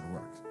takes hard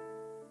work.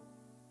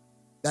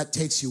 That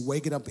takes you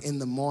waking up in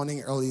the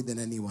morning earlier than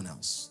anyone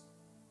else.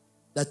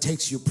 That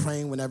takes you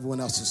praying when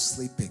everyone else is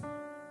sleeping.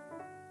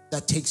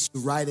 That takes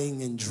you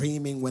writing and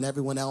dreaming when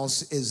everyone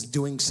else is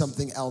doing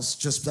something else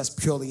just that's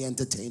purely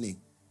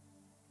entertaining.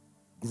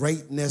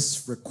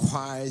 Greatness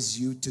requires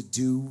you to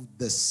do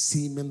the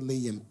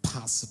seemingly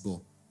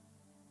impossible.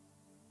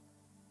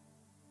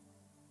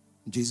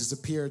 Jesus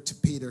appeared to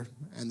Peter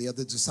and the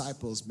other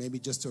disciples, maybe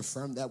just to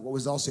affirm that. What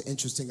was also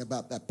interesting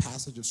about that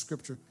passage of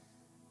scripture,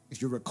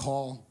 if you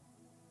recall,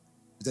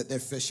 is that they're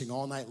fishing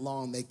all night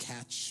long. They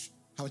catch,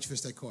 how much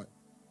fish they caught?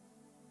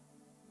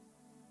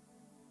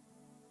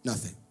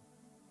 Nothing.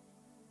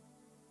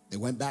 They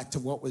went back to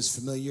what was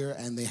familiar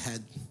and they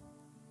had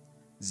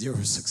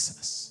zero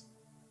success.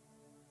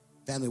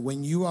 Family,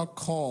 when you are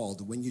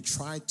called, when you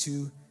try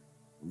to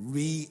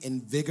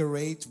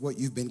reinvigorate what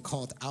you've been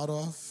called out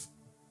of,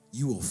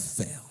 you will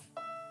fail.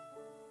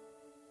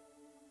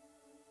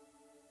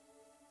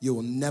 It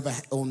will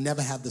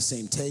never have the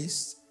same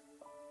taste.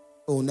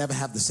 It will never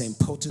have the same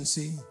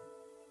potency.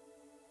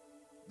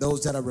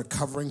 Those that are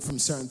recovering from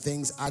certain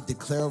things, I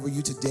declare over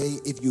you today,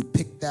 if you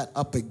pick that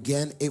up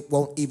again, it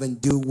won't even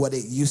do what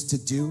it used to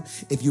do.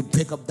 If you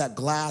pick up that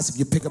glass, if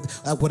you pick up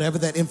whatever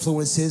that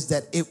influence is,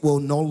 that it will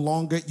no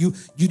longer, you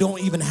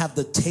don't even have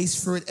the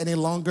taste for it any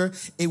longer.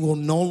 It will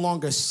no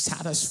longer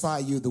satisfy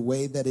you the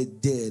way that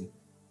it did.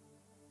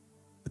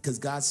 Because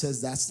God says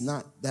that's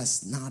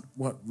not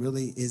what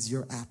really is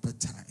your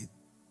appetite.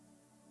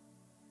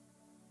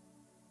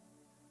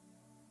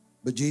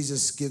 But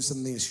Jesus gives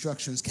them the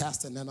instructions,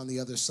 cast the net on the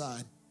other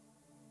side.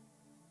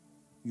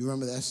 You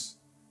remember this?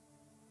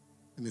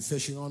 I've been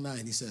fishing all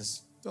night. He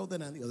says, throw the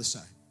net on the other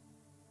side.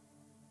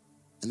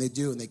 And they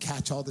do, and they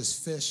catch all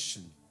this fish,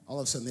 and all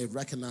of a sudden they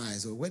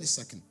recognize, oh, wait a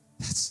second,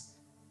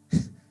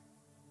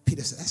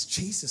 Peter said, that's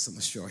Jesus on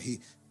the shore. He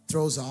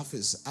throws off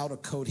his outer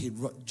coat, he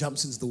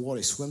jumps into the water,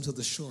 he swims to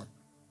the shore.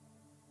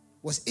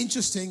 What's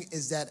interesting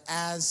is that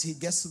as he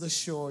gets to the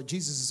shore,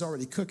 Jesus is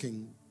already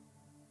cooking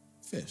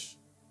fish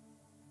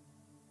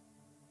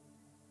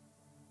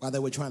while they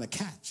were trying to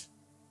catch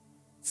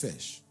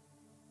fish.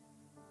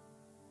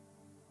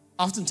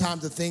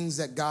 Oftentimes, the things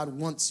that God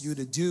wants you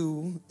to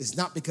do is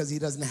not because he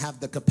doesn't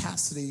have the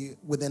capacity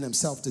within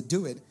himself to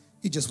do it.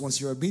 He just wants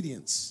your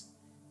obedience.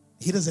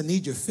 He doesn't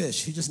need your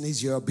fish. He just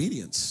needs your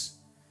obedience.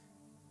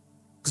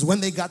 Because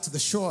when they got to the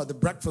shore, the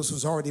breakfast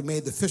was already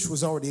made. The fish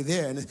was already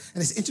there. And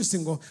it's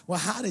interesting, well,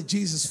 how did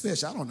Jesus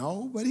fish? I don't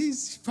know, but he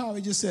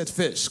probably just said,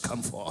 fish,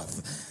 come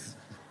forth.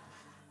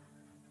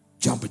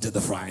 Jump into the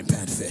frying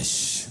pan,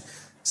 fish.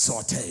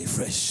 Saute,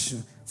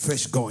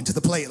 fish going to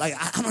the plate. Like,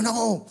 I don't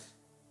know.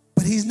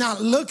 But he's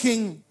not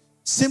looking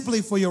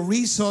simply for your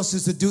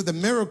resources to do the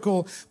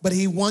miracle, but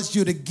he wants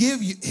you to give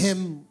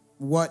him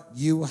what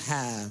you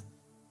have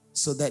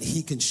so that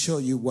he can show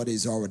you what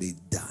he's already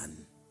done.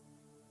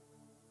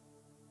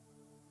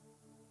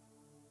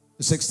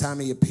 The sixth time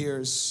he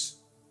appears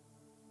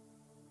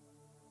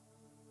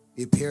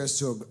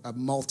to a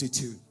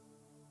multitude.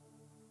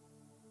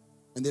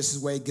 And this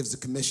is where he gives the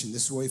commission.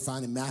 This is where we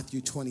find in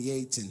Matthew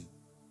 28,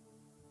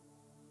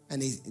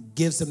 and he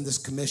gives them this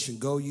commission.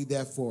 Go ye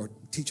therefore,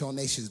 teach all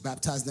nations,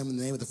 baptize them in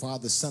the name of the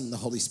Father, the Son, and the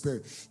Holy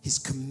Spirit. He's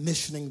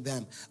commissioning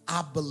them.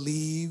 I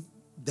believe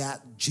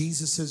that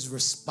Jesus'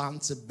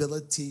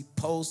 responsibility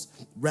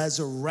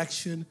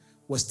post-resurrection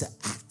was to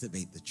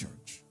activate the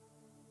church.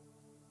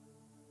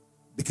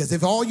 Because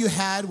if all you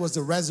had was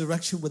the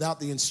resurrection without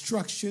the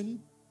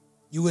instruction,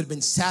 you would have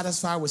been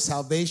satisfied with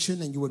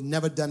salvation and you would have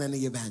never done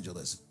any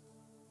evangelism.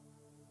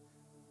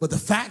 But the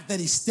fact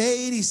that he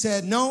stayed, he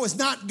said, no, it's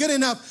not good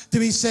enough to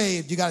be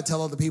saved. You got to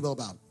tell other people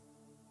about it.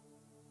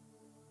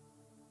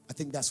 I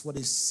think that's what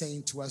he's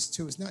saying to us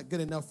too. It's not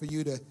good enough for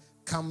you to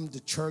come to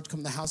church, come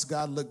to the house of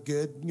God, look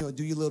good,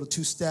 do your little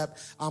two-step,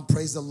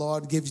 praise the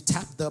Lord,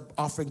 tap the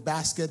offering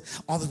basket,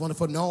 all this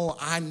wonderful. No,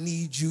 I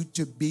need you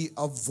to be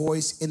a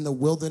voice in the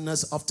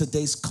wilderness of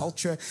today's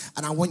culture,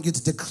 and I want you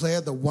to declare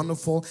the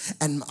wonderful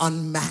and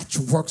unmatched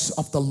works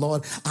of the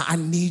Lord. I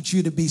need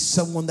you to be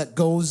someone that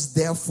goes,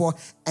 therefore,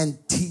 and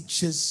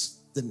teaches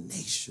the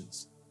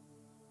nations.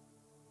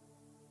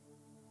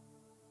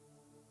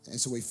 And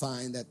so we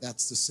find that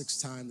that's the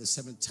sixth time. The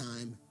seventh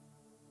time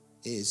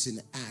is in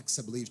Acts,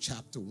 I believe,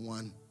 chapter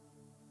 1.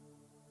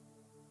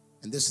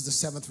 And this is the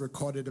seventh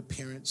recorded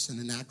appearance. And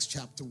in Acts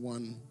chapter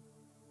 1,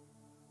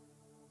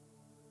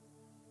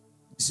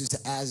 this is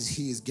as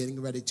he is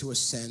getting ready to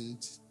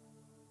ascend,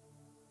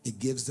 he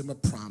gives them a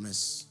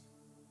promise.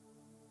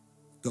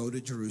 Go to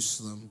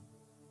Jerusalem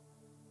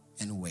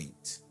and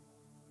wait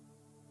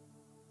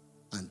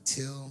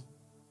until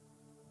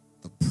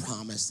the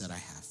promise that I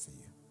have for you.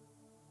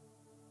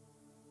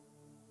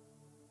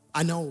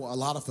 I know a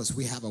lot of us,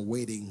 we have a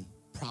waiting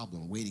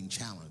problem, waiting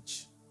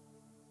challenge.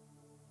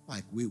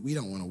 Like we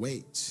don't want to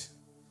wait.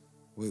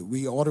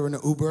 We order an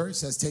Uber, it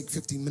says take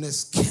 15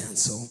 minutes,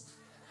 cancel.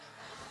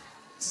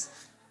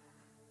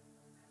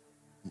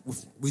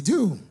 We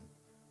do.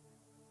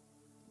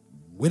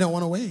 We don't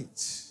want to wait.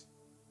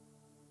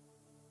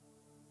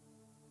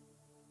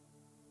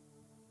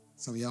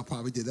 Some of y'all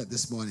probably did that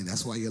this morning.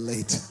 That's why you're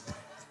late.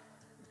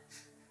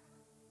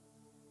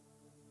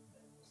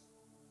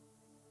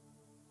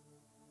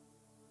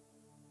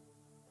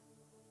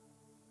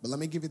 But let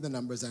me give you the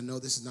numbers. I know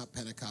this is not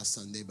Pentecost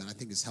Sunday, but I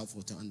think it's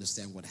helpful to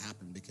understand what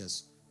happened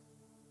because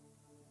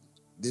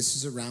this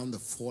is around the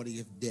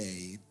 40th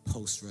day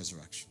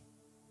post-resurrection.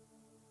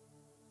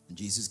 And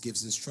Jesus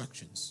gives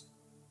instructions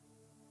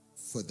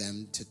for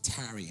them to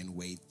tarry and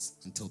wait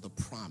until the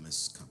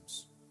promise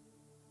comes.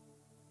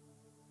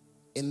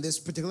 In this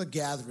particular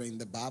gathering,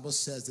 the Bible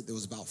says that there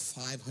was about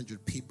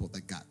 500 people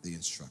that got the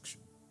instruction.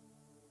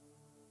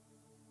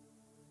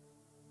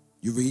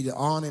 You read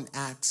on in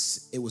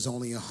Acts, it was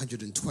only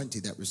 120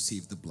 that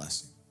received the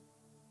blessing.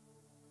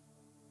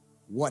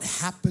 What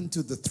happened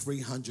to the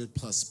 300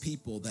 plus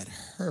people that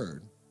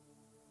heard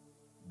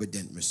but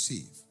didn't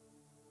receive?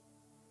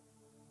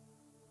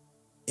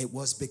 It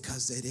was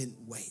because they didn't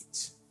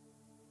wait.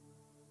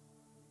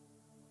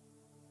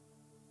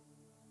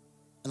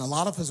 And a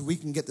lot of us, we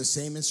can get the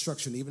same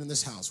instruction even in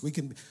this house. We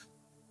can,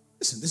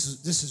 listen,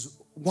 this is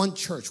one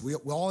church. We're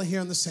all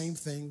hearing the same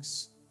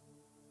things.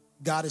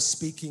 God is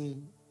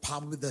speaking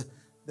probably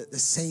the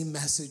same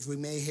message. We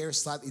may hear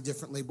slightly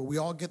differently, but we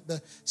all get the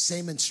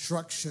same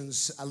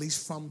instructions, at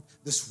least from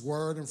this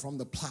word and from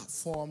the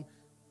platform.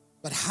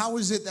 But how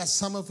is it that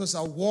some of us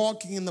are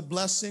walking in the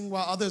blessing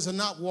while others are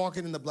not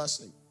walking in the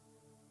blessing?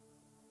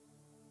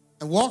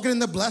 And walking in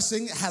the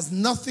blessing has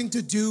nothing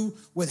to do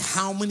with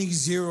how many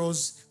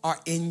zeros are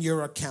in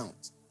your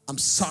account. I'm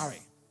sorry.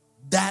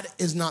 That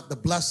is not the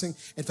blessing.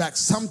 In fact,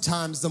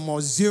 sometimes the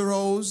more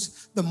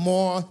zeros, the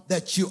more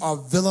that you are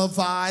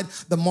vilified,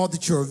 the more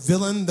that you're a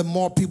villain, the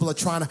more people are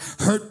trying to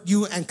hurt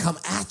you and come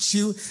at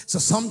you. So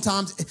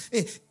sometimes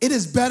it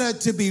is better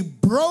to be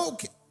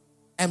broke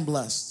and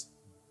blessed.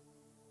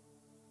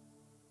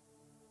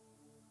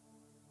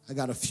 I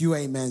got a few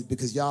amens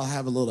because y'all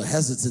have a little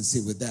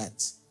hesitancy with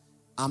that.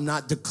 I'm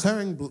not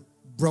declaring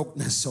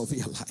brokenness over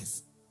your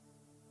life.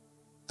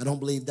 I don't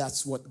believe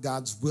that's what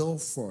God's will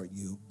for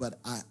you, but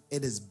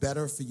it is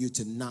better for you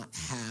to not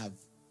have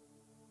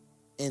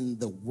in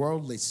the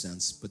worldly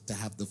sense, but to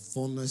have the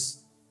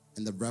fullness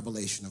and the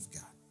revelation of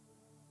God.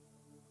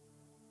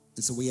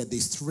 And so we had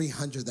these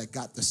 300 that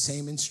got the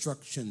same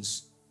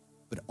instructions,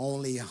 but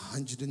only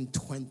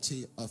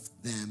 120 of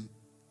them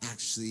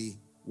actually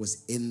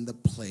was in the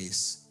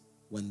place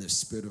when the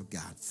Spirit of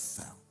God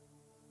fell.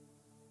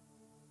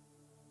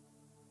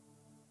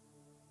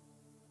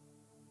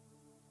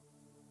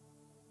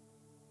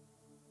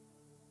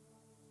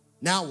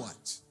 Now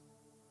what?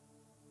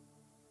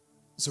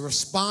 It's a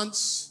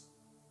response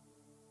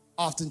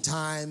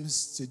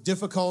oftentimes to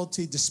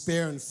difficulty,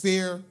 despair, and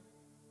fear.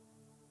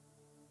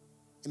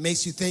 It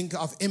makes you think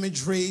of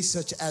imagery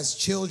such as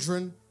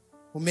children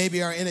who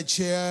maybe are in a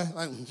chair,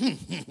 like,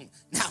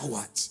 now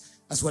what?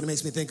 That's what it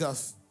makes me think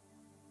of.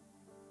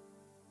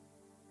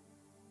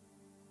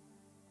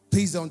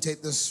 Please don't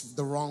take this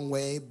the wrong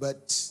way,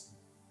 but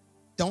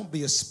don't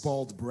be a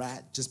spoiled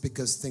brat just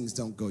because things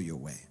don't go your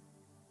way.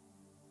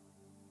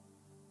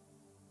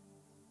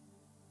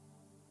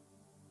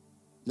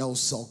 No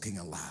sulking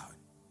allowed.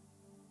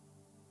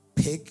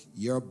 Pick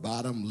your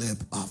bottom lip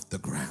off the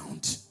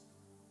ground.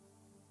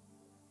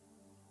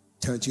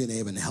 Turn to your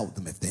neighbor and help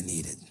them if they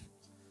need it.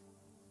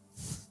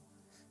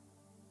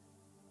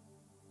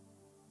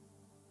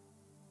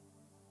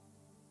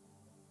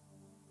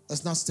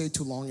 let's not stay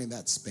too long in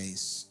that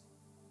space.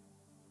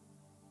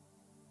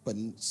 But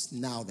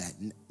now,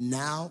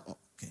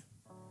 okay,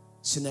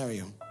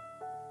 scenario.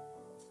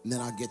 And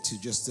then I'll get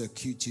to just the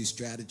Q2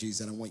 strategies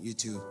that I want you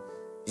to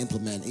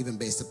implement, even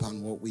based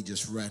upon what we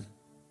just read.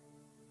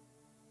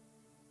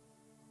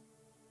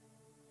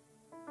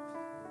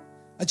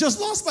 I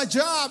just lost my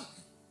job.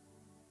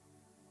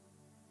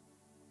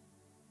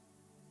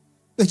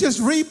 They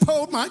just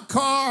repoed my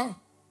car.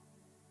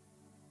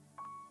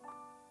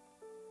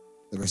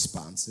 The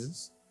response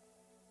is,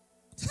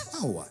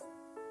 now what?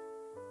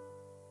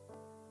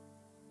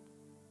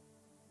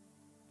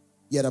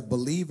 Yet a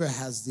believer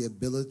has the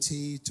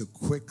ability to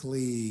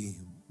quickly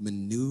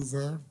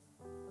maneuver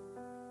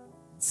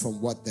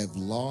from what they've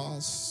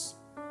lost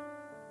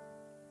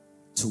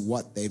to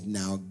what they've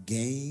now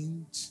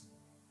gained.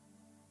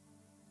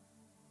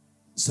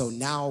 So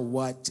now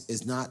what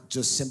is not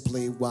just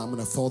simply, well, I'm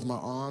going to fold my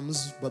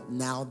arms, but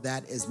now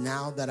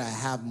that I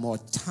have more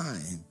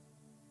time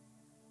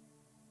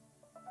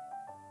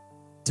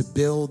to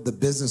build the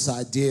business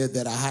idea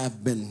that I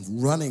have been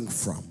running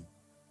from,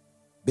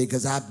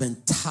 because I've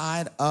been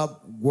tied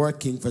up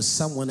working for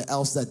someone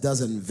else that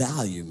doesn't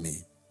value me.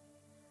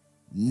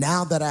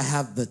 Now that I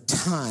have the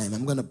time,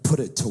 I'm going to put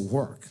it to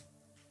work.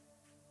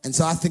 And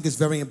so I think it's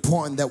very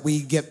important that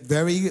we get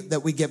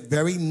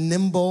very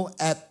nimble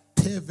at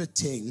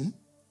pivoting,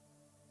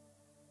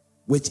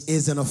 which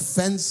is an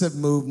offensive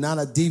move, not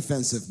a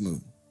defensive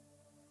move.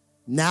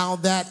 Now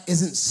that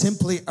isn't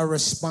simply a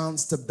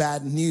response to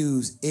bad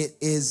news. It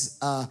is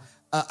a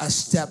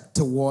step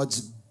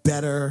towards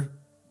better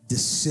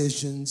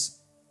decisions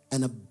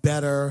and a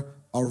better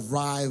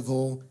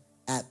arrival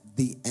at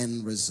the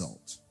end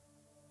result.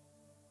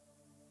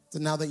 So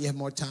now that you have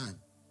more time,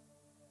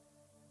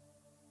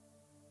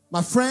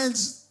 my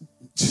friends,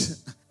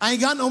 I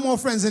ain't got no more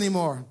friends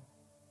anymore.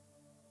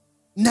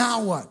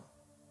 Now what?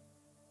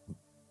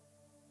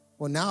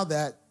 Well, now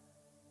that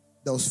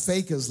those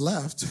fakers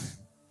left,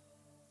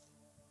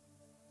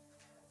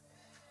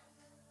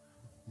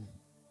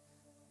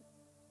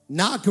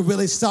 now I can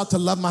really start to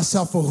love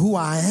myself for who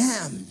I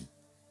am.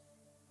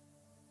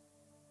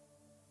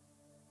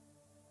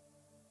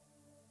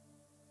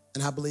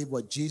 And I believe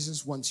what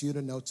Jesus wants you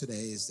to know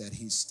today is that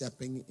he's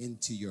stepping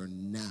into your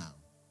now.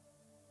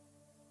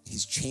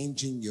 He's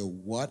changing your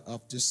what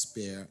of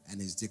despair, and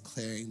he's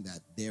declaring that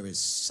there is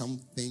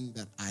something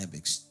that I have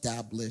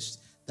established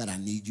that I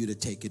need you to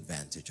take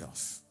advantage of.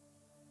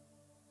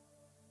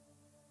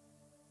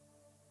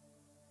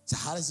 So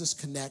how does this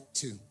connect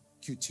to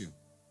Q2?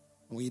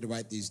 I want you to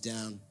write these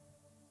down.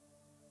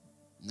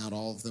 Not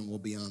all of them will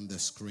be on the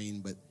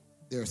screen, but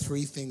there are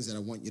 3 things that I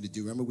want you to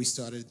do. Remember we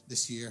started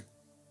this year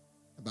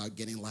about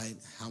getting light.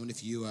 How many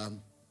of you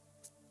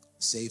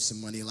saved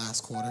some money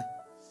last quarter?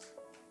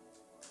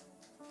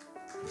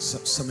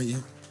 Some of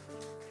you.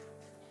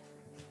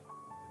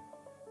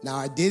 Now,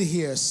 I did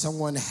hear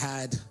someone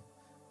had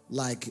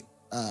like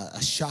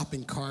a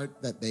shopping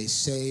cart that they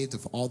saved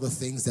of all the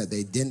things that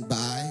they didn't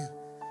buy,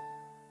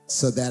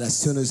 so that as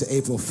soon as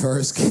April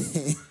 1st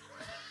came,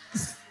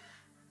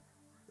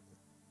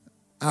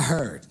 I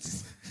heard.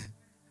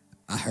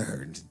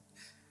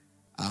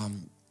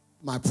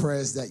 My prayer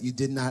is that you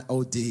did not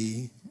OD.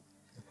 Okay.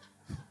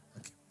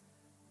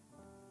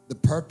 The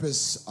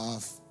purpose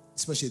of,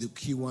 especially the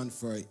Q1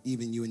 for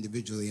even you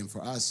individually and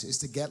for us, is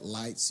to get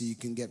light so you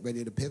can get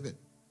ready to pivot.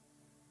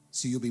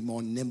 So you'll be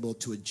more nimble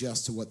to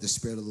adjust to what the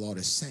Spirit of the Lord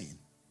is saying.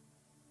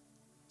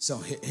 So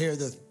here are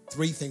the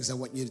 3 things I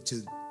want you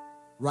to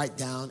write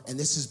down. And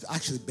this is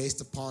actually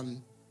based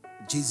upon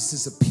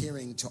Jesus'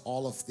 appearing to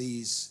all of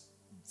these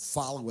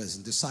followers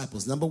and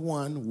disciples. Number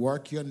 1,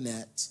 work your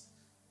net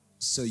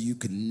so you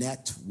can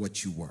net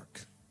what you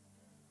work.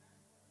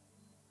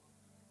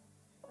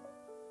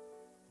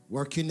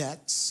 Work your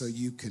net so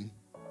you can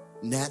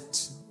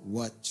net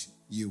what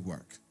you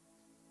work.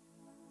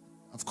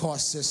 Of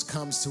course, this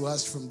comes to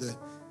us from the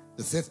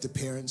 5th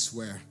appearance,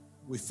 where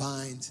we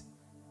find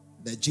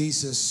that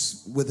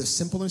Jesus, with a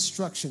simple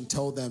instruction,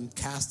 told them,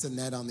 cast the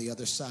net on the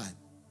other side.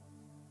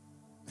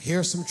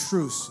 Here are some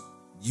truths.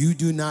 You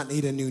do not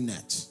need a new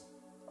net.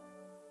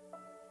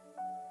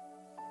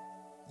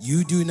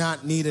 You do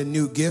not need a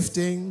new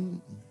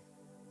gifting.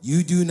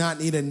 You do not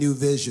need a new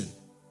vision.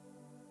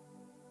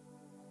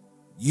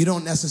 You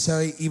don't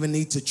necessarily even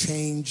need to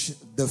change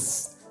the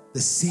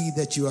sea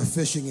that you are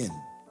fishing in.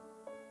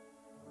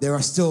 There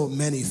are still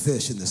many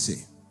fish in the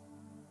sea.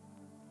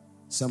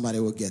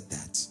 Somebody will get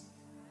that.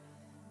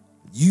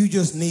 You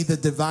just need the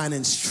divine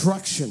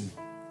instruction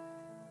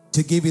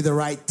to give you the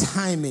right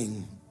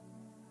timing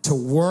to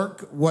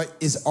work what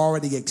is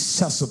already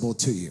accessible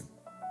to you.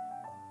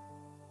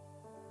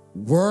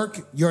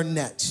 Work your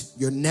net.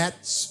 Your net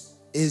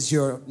is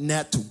your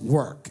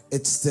network.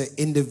 It's the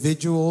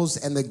individuals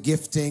and the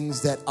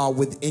giftings that are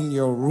within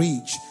your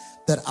reach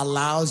that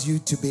allows you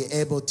to be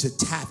able to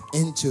tap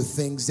into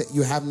things that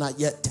you have not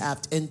yet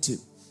tapped into.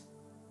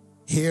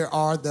 Here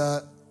are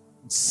the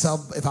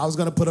if I was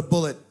going to put a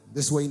bullet,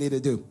 this is what you need to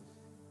do.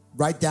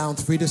 Write down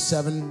 3 to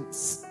 7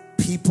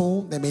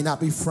 people, they may not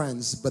be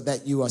friends, but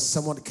that you are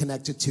somewhat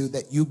connected to,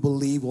 that you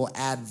believe will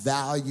add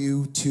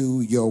value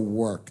to your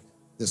work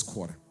this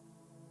quarter.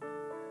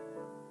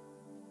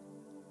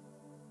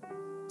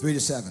 3 to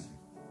 7.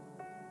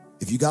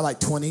 If you got like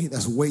 20,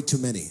 that's way too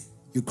many.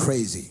 You're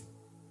crazy.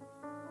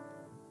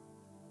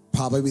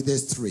 Probably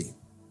there's 3.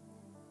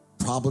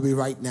 Probably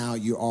right now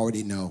you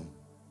already know.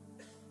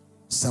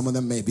 Some of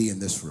them may be in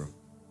this room.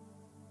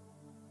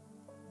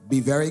 Be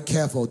very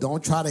careful.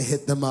 Don't try to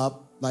hit them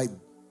up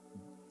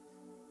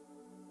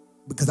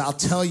because I'll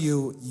tell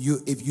you,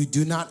 if you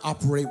do not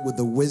operate with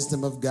the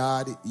wisdom of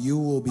God, you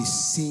will be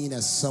seen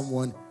as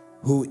someone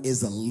who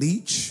is a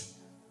leech,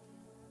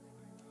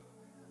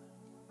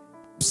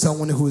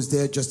 someone who is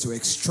there just to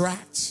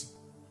extract.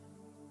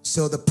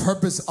 So the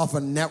purpose of a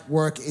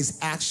network is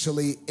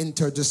actually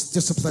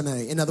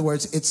interdisciplinary. In other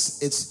words,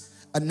 it's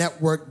a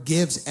network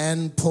gives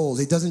and pulls.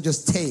 It doesn't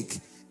just take.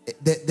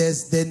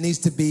 There needs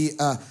to be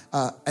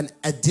an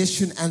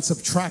addition and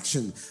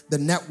subtraction. The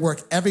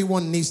network,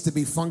 everyone needs to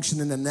be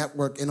functioning in the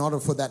network in order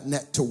for that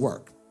net to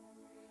work.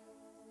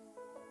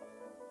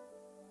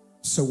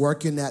 So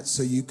work your net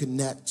so you can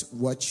net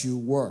what you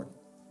work.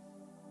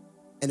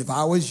 And if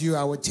I was you,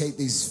 I would take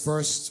these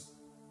first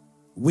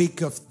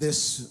week of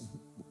this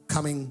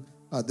coming,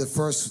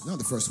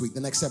 the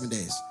next 7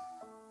 days.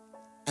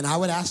 And I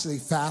would actually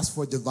fast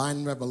for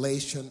divine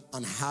revelation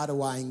on how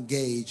do I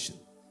engage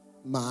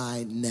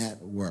my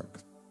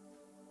network.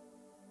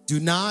 Do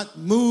not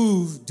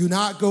move, do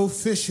not go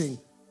fishing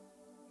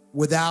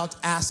without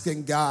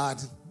asking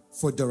God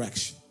for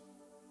direction.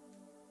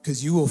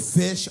 Because you will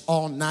fish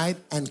all night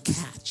and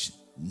catch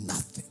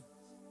nothing.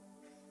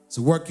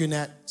 So work your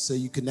net so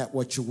you can net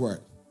what you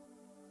work.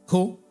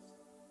 Cool?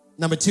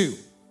 Number 2,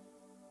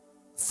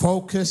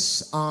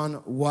 focus on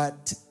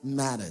what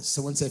matters.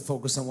 Someone say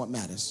focus on what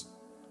matters.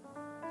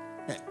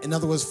 In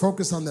other words,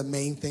 focus on the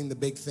main thing, the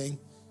big thing.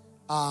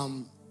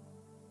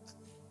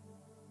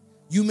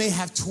 You may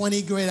have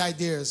 20 great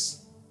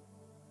ideas.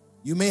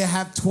 You may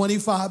have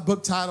 25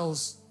 book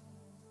titles.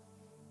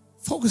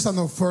 Focus on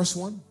the first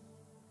one.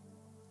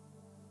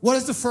 What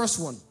is the first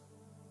one?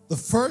 The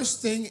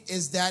first thing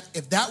is that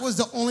if that was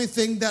the only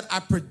thing that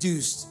I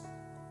produced,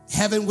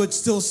 heaven would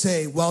still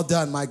say, well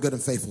done, my good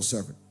and faithful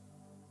servant.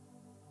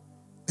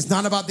 It's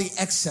not about the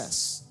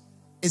excess.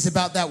 It's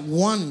about that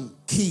one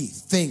key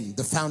thing,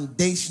 the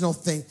foundational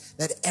thing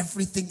that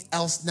everything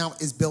else now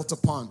is built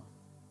upon.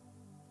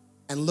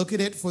 And look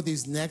at it for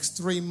these next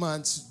 3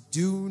 months.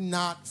 Do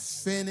not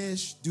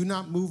finish, do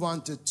not move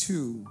on to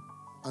 2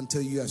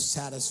 until you have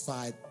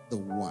satisfied the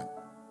 1.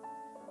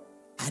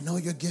 I know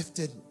you're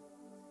gifted.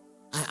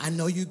 I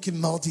know you can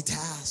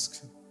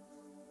multitask.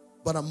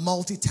 But a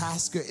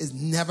multitasker is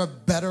never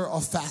better or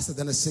faster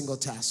than a single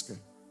tasker.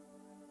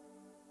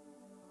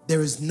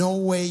 There is no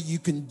way you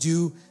can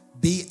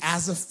be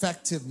as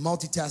effective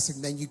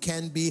multitasking than you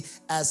can be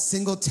as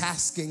single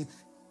tasking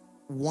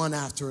one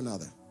after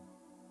another.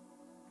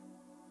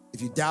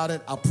 If you doubt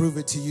it, I'll prove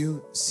it to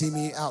you. See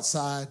me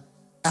outside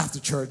after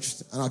church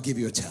and I'll give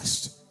you a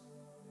test.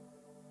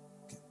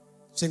 Okay.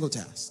 Single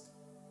task.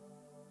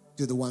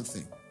 Do the one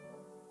thing.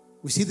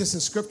 We see this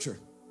in scripture.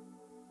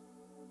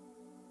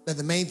 That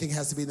the main thing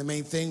has to be the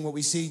main thing. What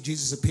we see,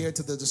 Jesus appeared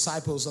to the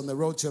disciples on the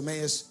road to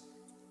Emmaus.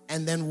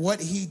 And then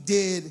what he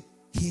did,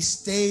 he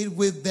stayed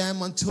with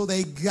them until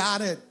they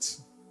got it.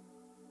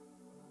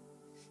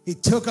 He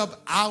took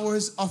up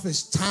hours of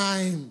his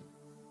time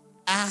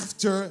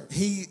after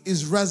he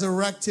is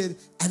resurrected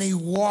and he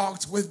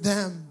walked with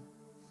them.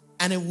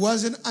 And it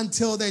wasn't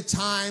until their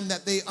time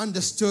that they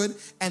understood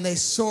and they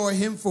saw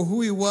him for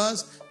who he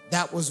was.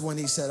 That was when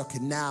he said, okay,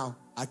 now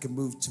I can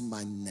move to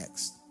my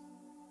next.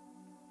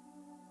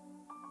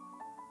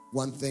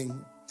 One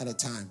thing at a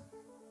time.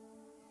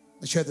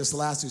 I shared this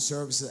last 2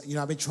 services.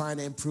 I've been trying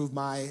to improve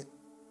my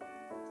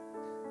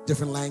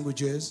different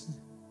languages.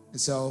 And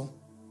so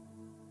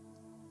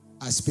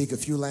I speak a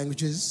few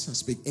languages. I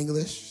speak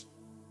English.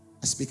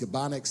 I speak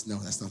Ebonics. No,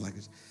 that's not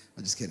language.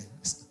 I'm just kidding.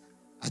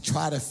 I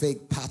try to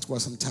fake patois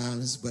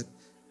sometimes, but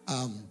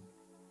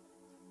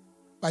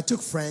I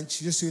took French.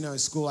 Just so you know, in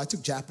school, I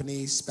took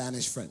Japanese,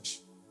 Spanish, French.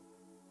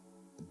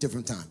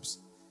 Different times.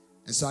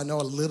 And so I know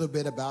a little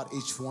bit about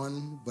each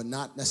one, but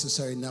not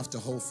necessarily enough to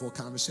hold full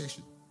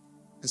conversation.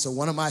 And so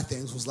one of my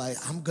things was like,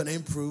 I'm going to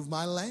improve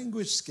my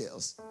language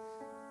skills.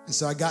 And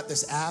so I got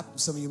this app.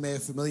 Some of you may be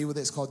familiar with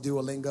it. It's called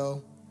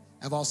Duolingo.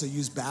 I've also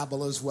used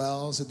Babbel as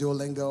well, so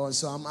Duolingo. And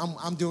so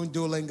I'm doing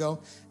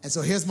Duolingo. And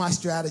so here's my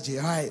strategy.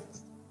 All right,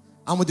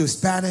 I'm going to do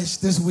Spanish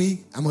this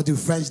week. I'm going to do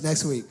French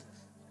next week.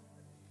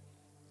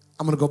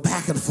 I'm going to go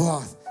back and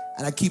forth.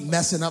 And I keep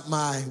messing up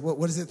my,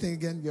 what is the thing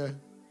again?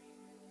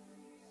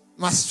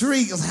 My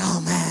streak. I was like,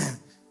 oh, man.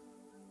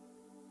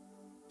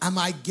 Am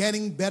I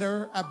getting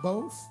better at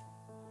both?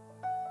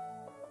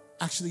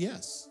 Actually,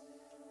 yes.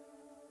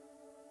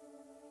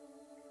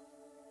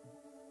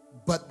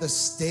 But the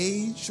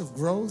stage of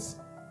growth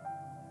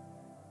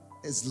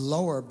is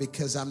lower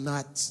because I'm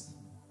not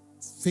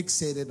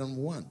fixated on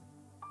one.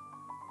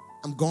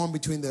 I'm going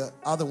between the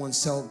other ones.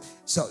 So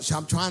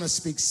I'm trying to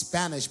speak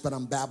Spanish, but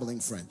I'm babbling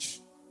French.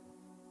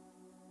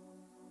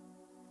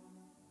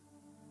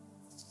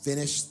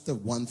 Finish the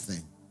one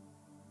thing.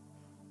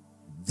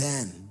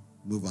 Then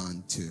move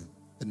on to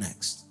the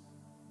next.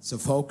 So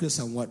focus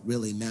on what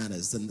really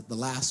matters. Then the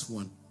last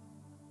one.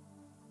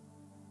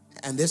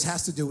 And this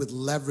has to do with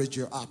leverage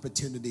your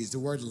opportunities. The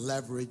word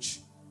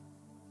leverage,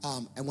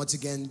 and once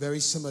again, very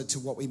similar to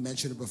what we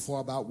mentioned before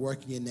about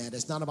working in that.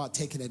 It's not about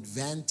taking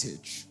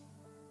advantage.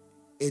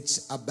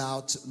 It's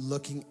about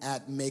looking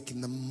at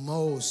making the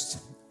most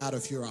out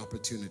of your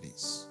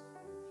opportunities.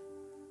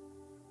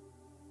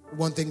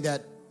 One thing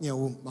that,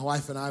 my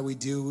wife and I, we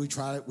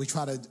try to,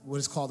 what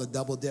is called a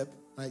double dip,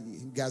 right?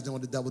 You guys know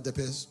what a double dip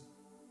is?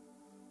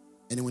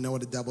 Anyone know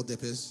what a double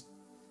dip is?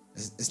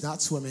 It's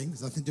not swimming.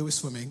 It's nothing to do with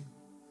swimming.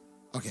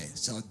 Okay,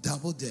 so a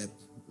double dip,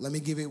 let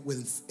me give it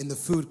in the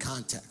food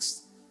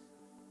context.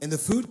 In the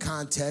food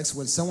context,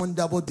 when someone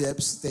double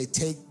dips, they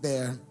take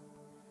their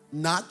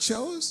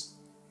nachos,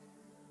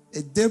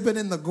 they dip it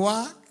in the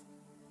guac,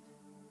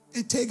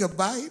 they take a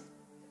bite,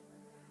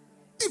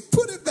 they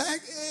put it back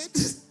in,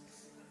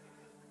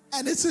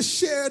 and it's a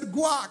shared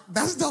guac.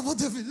 That's double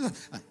dipping.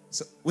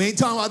 So we ain't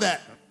talking about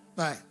that.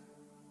 All right.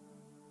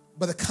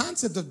 But the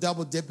concept of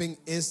double dipping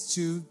is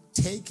to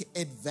take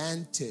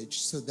advantage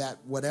so that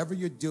whatever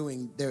you're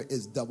doing, there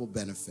is double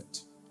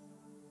benefit.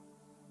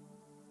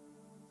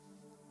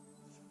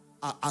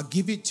 I'll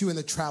give it to you in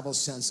the travel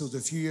sense. It was a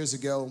few years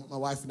ago, my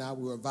wife and I,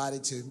 we were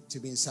invited to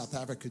be in South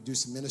Africa to do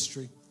some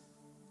ministry.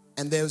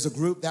 And there was a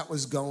group that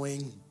was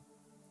going,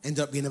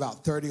 ended up being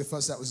about 30 of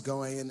us that was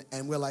going,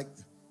 and we're like,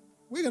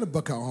 we're going to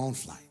book our own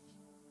flight.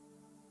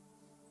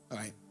 All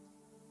right.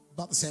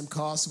 About the same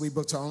cost, we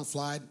booked our own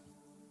flight.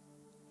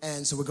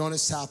 And so we're going to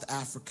South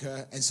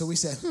Africa. And so we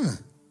said,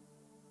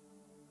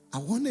 I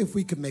wonder if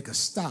we could make a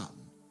stop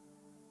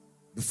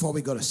before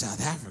we go to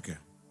South Africa,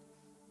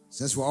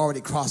 since we're already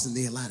crossing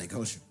the Atlantic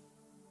Ocean.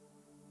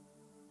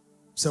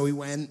 So we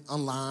went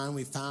online.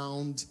 We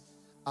found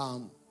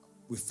an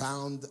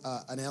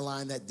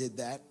airline that did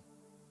that.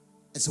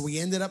 And so we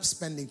ended up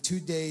spending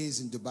 2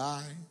 days in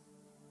Dubai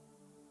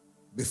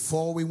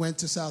before we went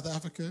to South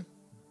Africa.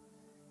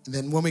 And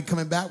then when we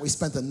coming back, we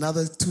spent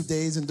another 2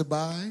 days in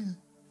Dubai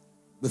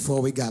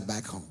before we got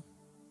back home.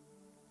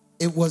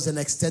 It was an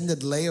extended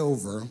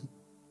layover,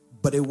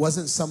 but it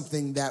wasn't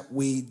something that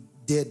we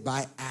did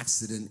by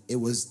accident. It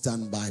was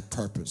done by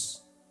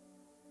purpose.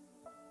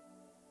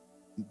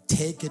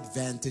 Take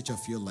advantage of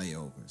your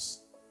layovers.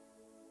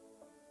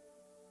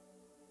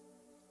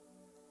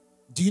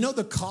 Do you know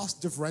the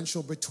cost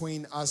differential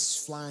between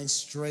us flying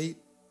straight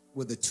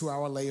with a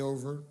 2-hour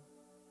layover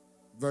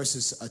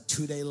versus a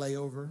 2-day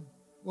layover?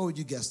 What would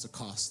you guess the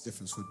cost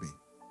difference would be?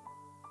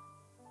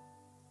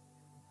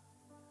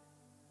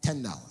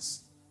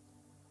 $10.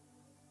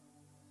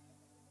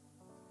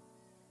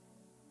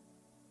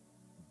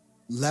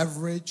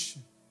 Leverage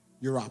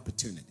your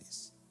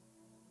opportunities.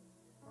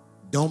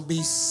 Don't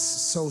be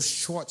so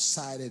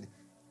short-sighted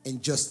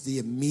in just the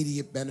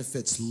immediate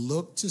benefits.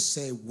 Look to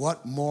say,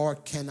 what more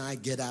can I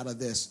get out of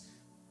this?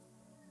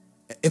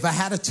 If I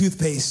had a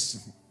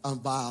toothpaste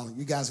vial,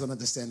 you guys would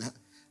understand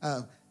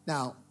that.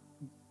 Now,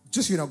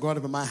 just, growing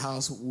up in my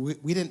house,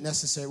 we didn't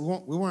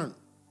necessarily, we weren't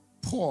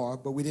poor,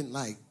 but we didn't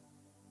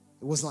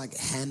it wasn't like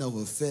hand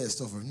over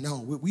fist over. No,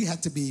 we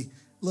had to be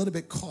a little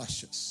bit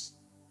cautious.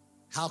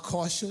 How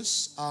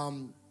cautious?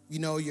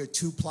 Your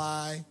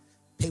 2-ply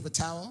paper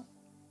towel.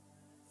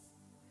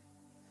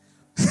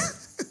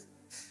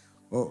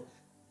 Well,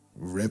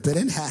 rip it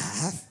in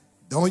half.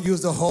 Don't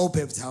use the whole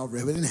paper towel.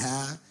 Rip it in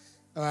half.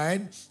 All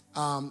right.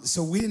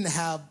 So we didn't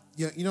have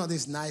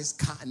this nice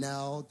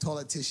Cottonelle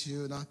toilet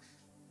tissue.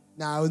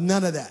 Now it was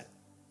none of that.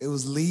 It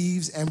was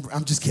leaves and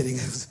I'm just kidding.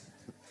 It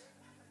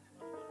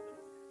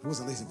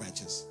wasn't leaves and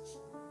branches.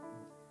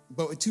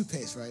 But with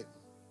toothpaste, right?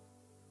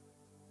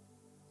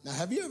 Now,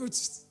 have you ever,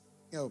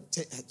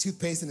 take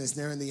toothpaste and it's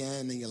near in the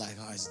end and you're like,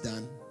 oh, it's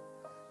done?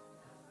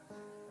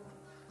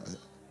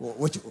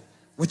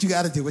 What you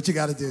got to do? What you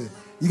got to do?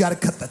 You got to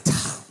cut the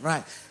top,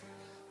 right?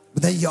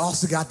 But then you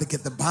also got to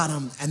get the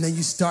bottom, and then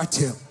you start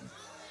to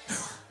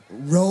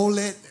roll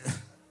it.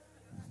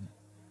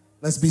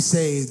 Let's be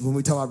saved when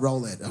we talk about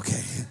roll it,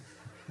 okay?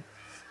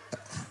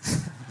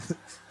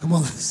 Come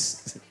on,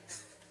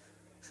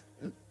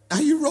 now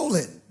you roll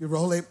it. You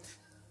roll it.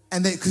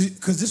 And then,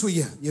 because this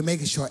way you're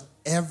making sure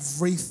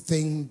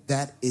everything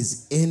that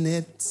is in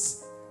it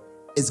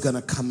is going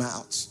to come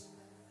out.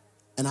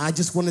 And I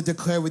just want to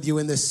declare with you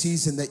in this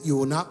season that you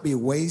will not be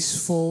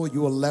wasteful.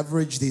 You will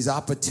leverage these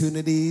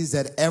opportunities,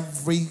 that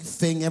every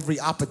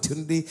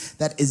opportunity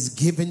that is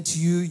given to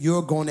you,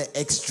 you're going to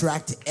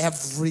extract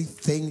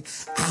everything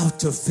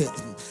out of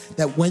it.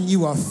 That when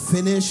you are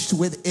finished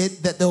with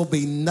it, that there'll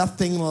be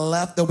nothing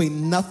left. There'll be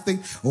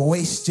nothing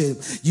wasted.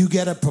 You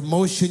get a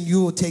promotion,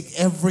 you will take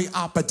every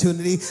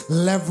opportunity,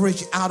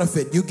 leverage out of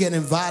it. You get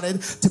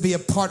invited to be a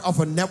part of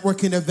a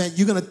networking event.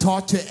 You're going to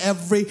talk to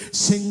every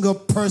single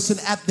person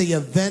at the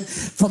event event,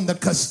 from the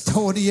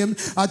custodian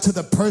to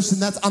the person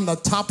that's on the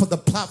top of the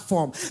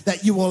platform,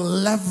 that you will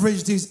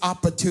leverage these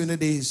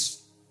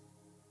opportunities.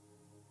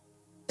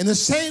 In the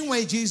same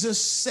way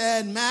Jesus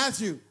said,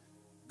 Matthew,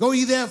 go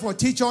ye therefore,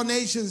 teach all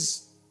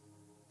nations.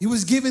 He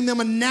was giving them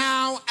a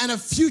now and a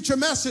future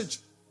message.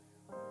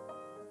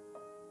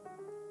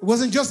 It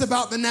wasn't just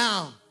about the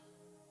now.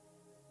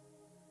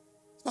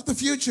 It's about the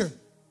future.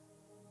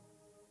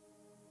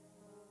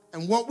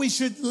 And what we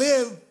should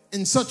live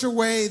in such a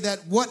way that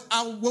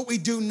what we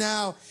do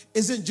now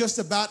isn't just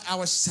about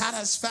our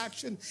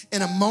satisfaction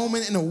in a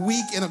moment, in a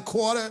week, in a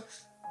quarter,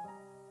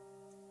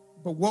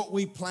 but what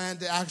we plan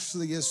to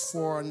actually is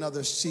for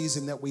another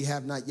season that we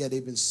have not yet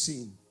even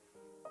seen.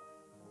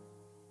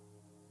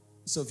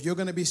 So if you're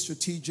going to be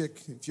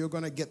strategic, if you're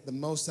going to get the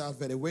most out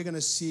of it, if we're going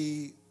to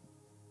see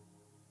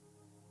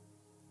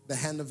the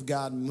hand of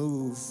God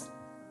move,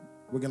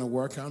 we're going to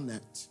work on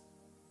that.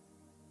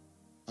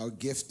 Our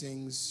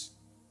giftings,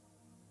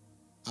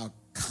 our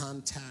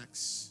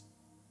contacts,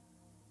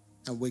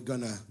 and we're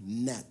going to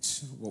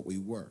net what we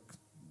work.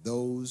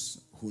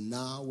 Those who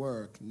now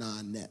work, now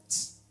net.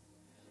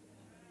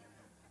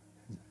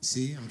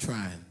 See, I'm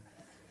trying.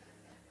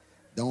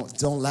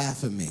 Don't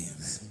laugh at me.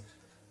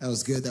 That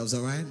was good. That was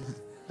all right.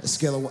 A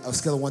scale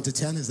of 1 to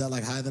 10, is that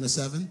like higher than a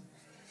 7?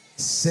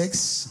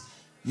 6,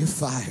 you're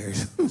fired.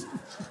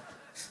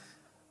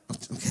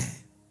 Okay.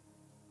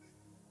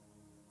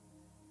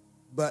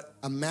 But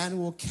a man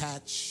will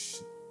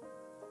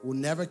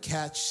never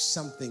catch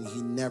something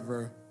he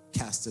never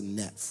cast a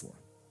net for.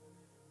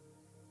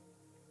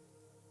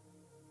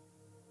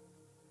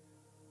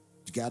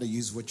 You got to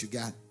use what you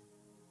got.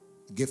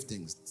 The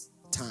giftings,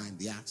 time,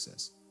 the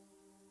access.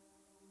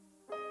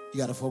 You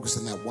got to focus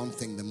on that one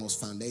thing, the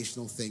most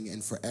foundational thing.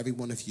 And for every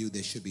one of you,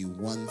 there should be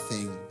one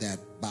thing that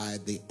by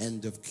the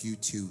end of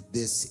Q2,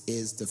 this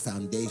is the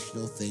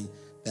foundational thing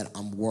that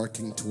I'm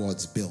working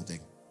towards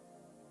building.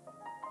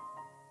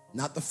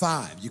 Not the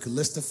 5. You can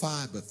list the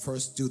 5, but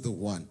first do the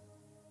 1.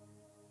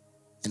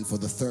 And for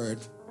the third,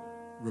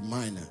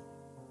 reminder,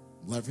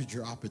 leverage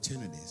your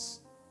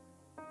opportunities.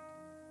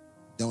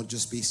 Don't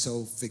just be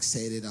so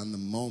fixated on the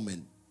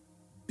moment.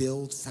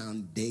 Build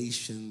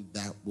foundation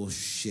that will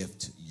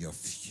shift your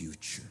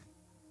future.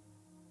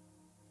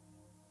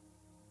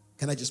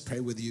 Can I just pray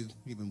with you,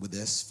 even with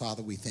this?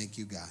 Father, we thank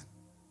you, God.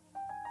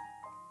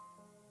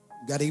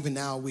 God, even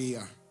now we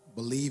are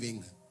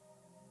believing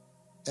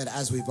that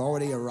as we've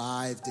already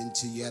arrived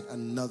into yet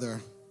another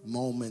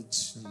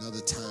moment,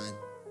 another time,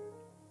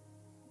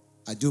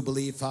 I do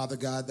believe, Father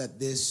God, that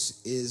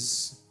this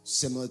is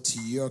similar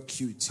to your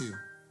Q2.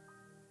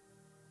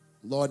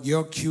 Lord,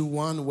 your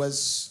Q1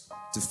 was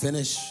to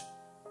finish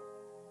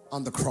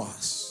on the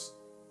cross,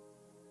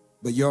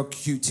 but your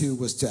Q2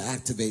 was to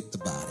activate the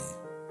body.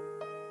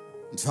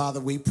 And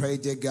Father, we pray,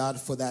 dear God,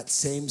 for that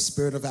same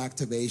spirit of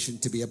activation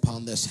to be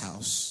upon this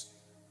house.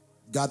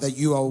 God, that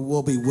you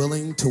will be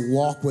willing to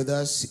walk with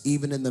us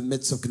even in the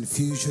midst of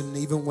confusion,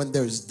 even when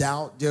there's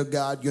doubt, dear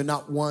God. You're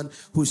not one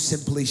who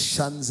simply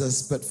shuns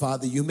us, but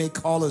Father, you may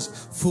call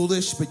us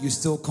foolish, but you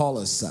still call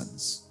us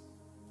sons.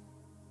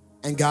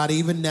 And God,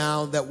 even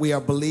now that we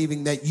are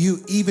believing that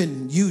you,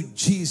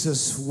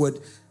 Jesus,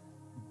 would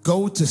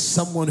go to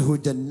someone who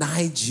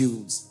denied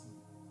you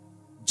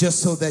just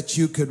so that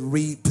you could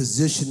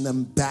reposition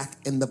them back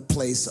in the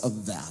place of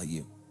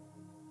value.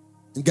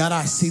 And God,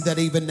 I see that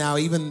even now,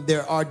 even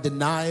there are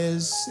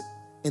deniers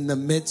in the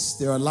midst,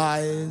 there are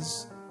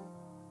liars.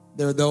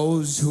 There are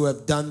those who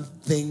have done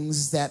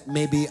things that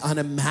may be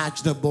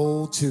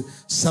unimaginable to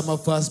some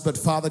of us. But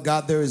Father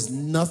God, there is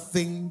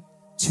nothing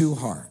too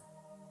hard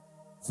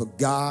for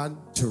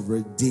God to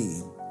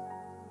redeem.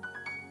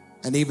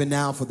 And even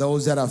now, for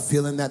those that are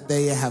feeling that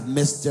they have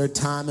missed their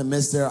time and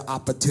missed their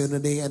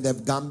opportunity and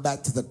they've gone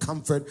back to the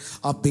comfort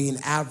of being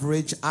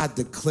average, I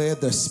declare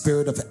the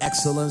spirit of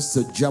excellence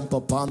to jump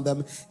upon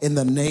them in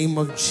the name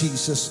of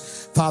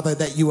Jesus. Father,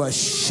 that you are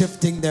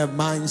shifting their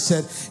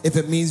mindset. If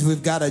it means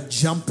we've got to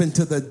jump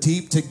into the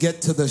deep to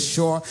get to the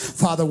shore,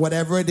 Father,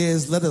 whatever it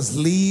is, let us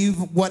leave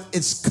what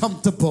is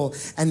comfortable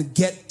and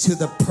get to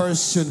the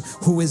person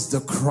who is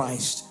the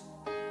Christ.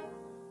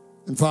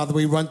 And Father,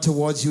 we run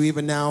towards you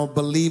even now,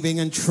 believing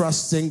and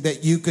trusting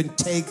that you can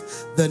take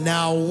the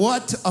now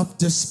what of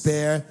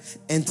despair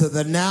into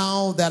the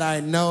now that I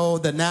know,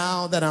 the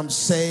now that I'm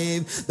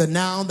saved, the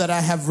now that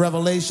I have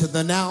revelation,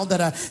 the now that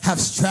I have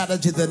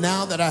strategy, the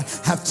now that I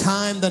have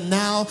time, the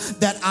now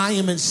that I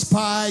am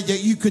inspired,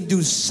 that you can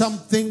do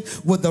something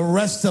with the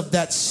rest of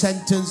that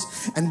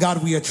sentence. And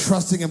God, we are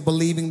trusting and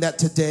believing that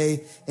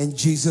today. In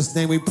Jesus'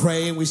 name we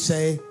pray and we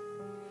say,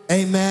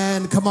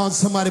 amen. Come on,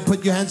 somebody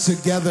put your hands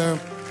together.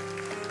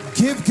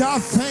 Give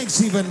God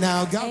thanks even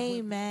now. God.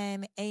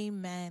 Amen.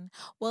 Amen.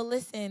 Well,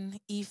 listen,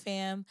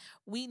 EFAM,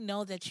 we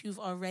know that you've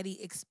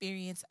already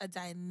experienced a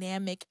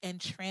dynamic and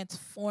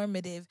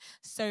transformative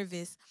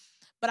service.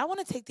 But I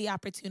want to take the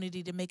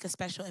opportunity to make a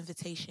special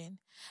invitation.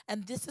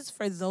 And this is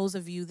for those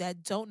of you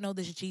that don't know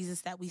this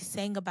Jesus that we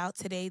sang about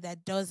today,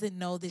 that doesn't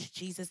know this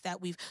Jesus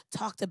that we've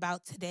talked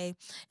about today.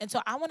 And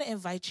so I want to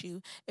invite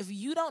you, if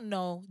you don't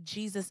know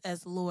Jesus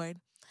as Lord,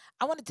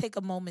 I want to take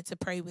a moment to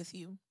pray with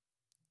you.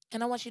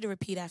 And I want you to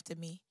repeat after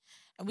me.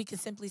 And we can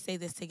simply say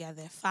this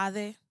together.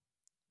 Father,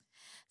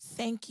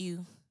 thank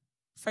you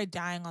for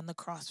dying on the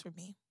cross for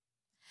me.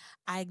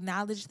 I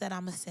acknowledge that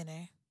I'm a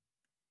sinner,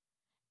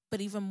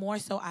 but even more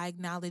so, I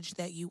acknowledge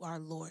that you are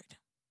Lord.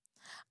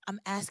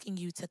 I'm asking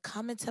you to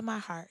come into my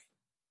heart,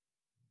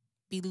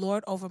 be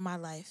Lord over my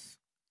life.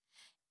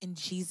 In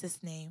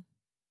Jesus' name,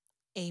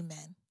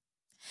 amen.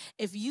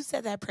 If you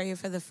said that prayer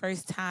for the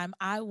first time,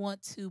 I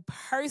want to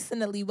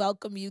personally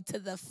welcome you to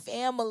the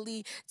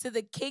family, to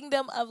the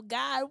kingdom of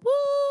God.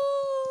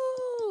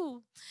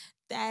 Woo!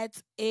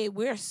 That's it.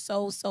 We're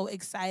so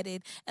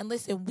excited. And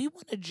listen, we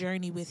want to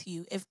journey with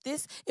you.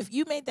 If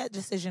you made that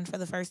decision for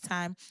the first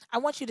time, I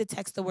want you to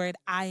text the word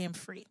I am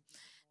free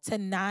to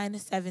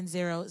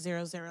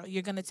 97000.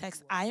 You're going to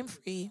text I am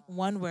free,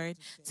 one word,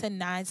 to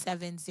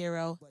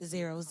 97000.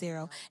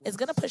 It's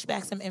going to push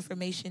back some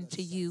information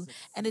to you,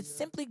 and it's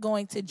simply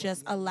going to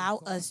just allow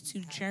us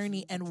to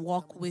journey and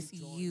walk with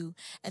you.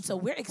 And so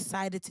we're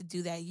excited to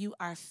do that. You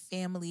are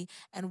family,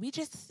 and we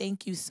just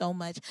thank you so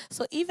much.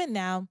 So even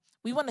now,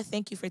 we want to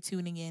thank you for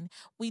tuning in.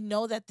 We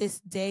know that this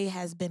day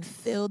has been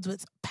filled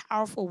with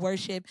powerful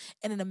worship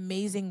and an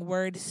amazing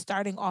word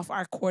starting off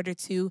our quarter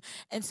two.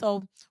 And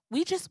so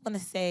we just want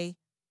to say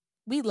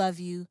we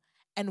love you.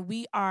 And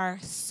we are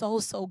so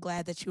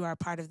glad that you are a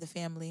part of the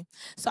family.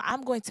 So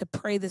I'm going to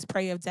pray this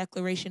prayer of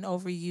declaration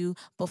over you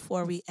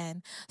before we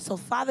end. So,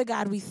 Father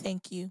God, we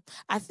thank you.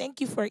 I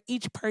thank you for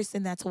each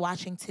person that's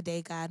watching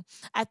today, God.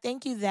 I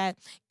thank you that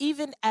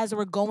even as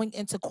we're going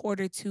into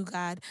quarter two,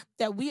 God,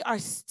 that we are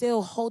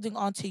still holding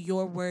on to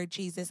your word,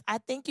 Jesus. I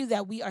thank you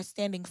that we are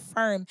standing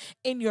firm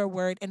in your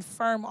word and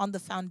firm on the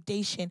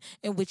foundation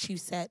in which you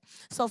set.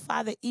 So,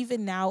 Father,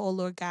 even now, oh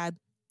Lord God,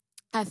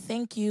 I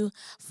thank you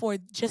for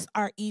just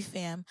our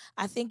EFAM.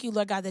 I thank you,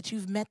 Lord God, that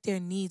you've met their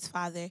needs,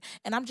 Father.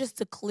 And I'm just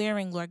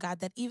declaring, Lord God,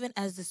 that even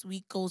as this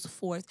week goes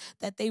forth,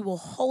 that they will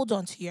hold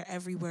on to your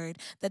every word,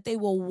 that they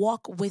will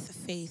walk with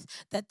faith,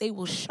 that they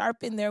will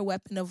sharpen their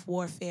weapon of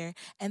warfare,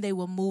 and they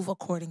will move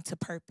according to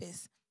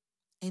purpose.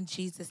 In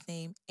Jesus'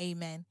 name,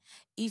 amen.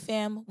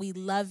 EFAM, we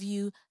love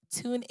you.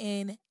 Tune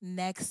in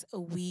next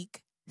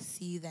week.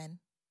 See you then.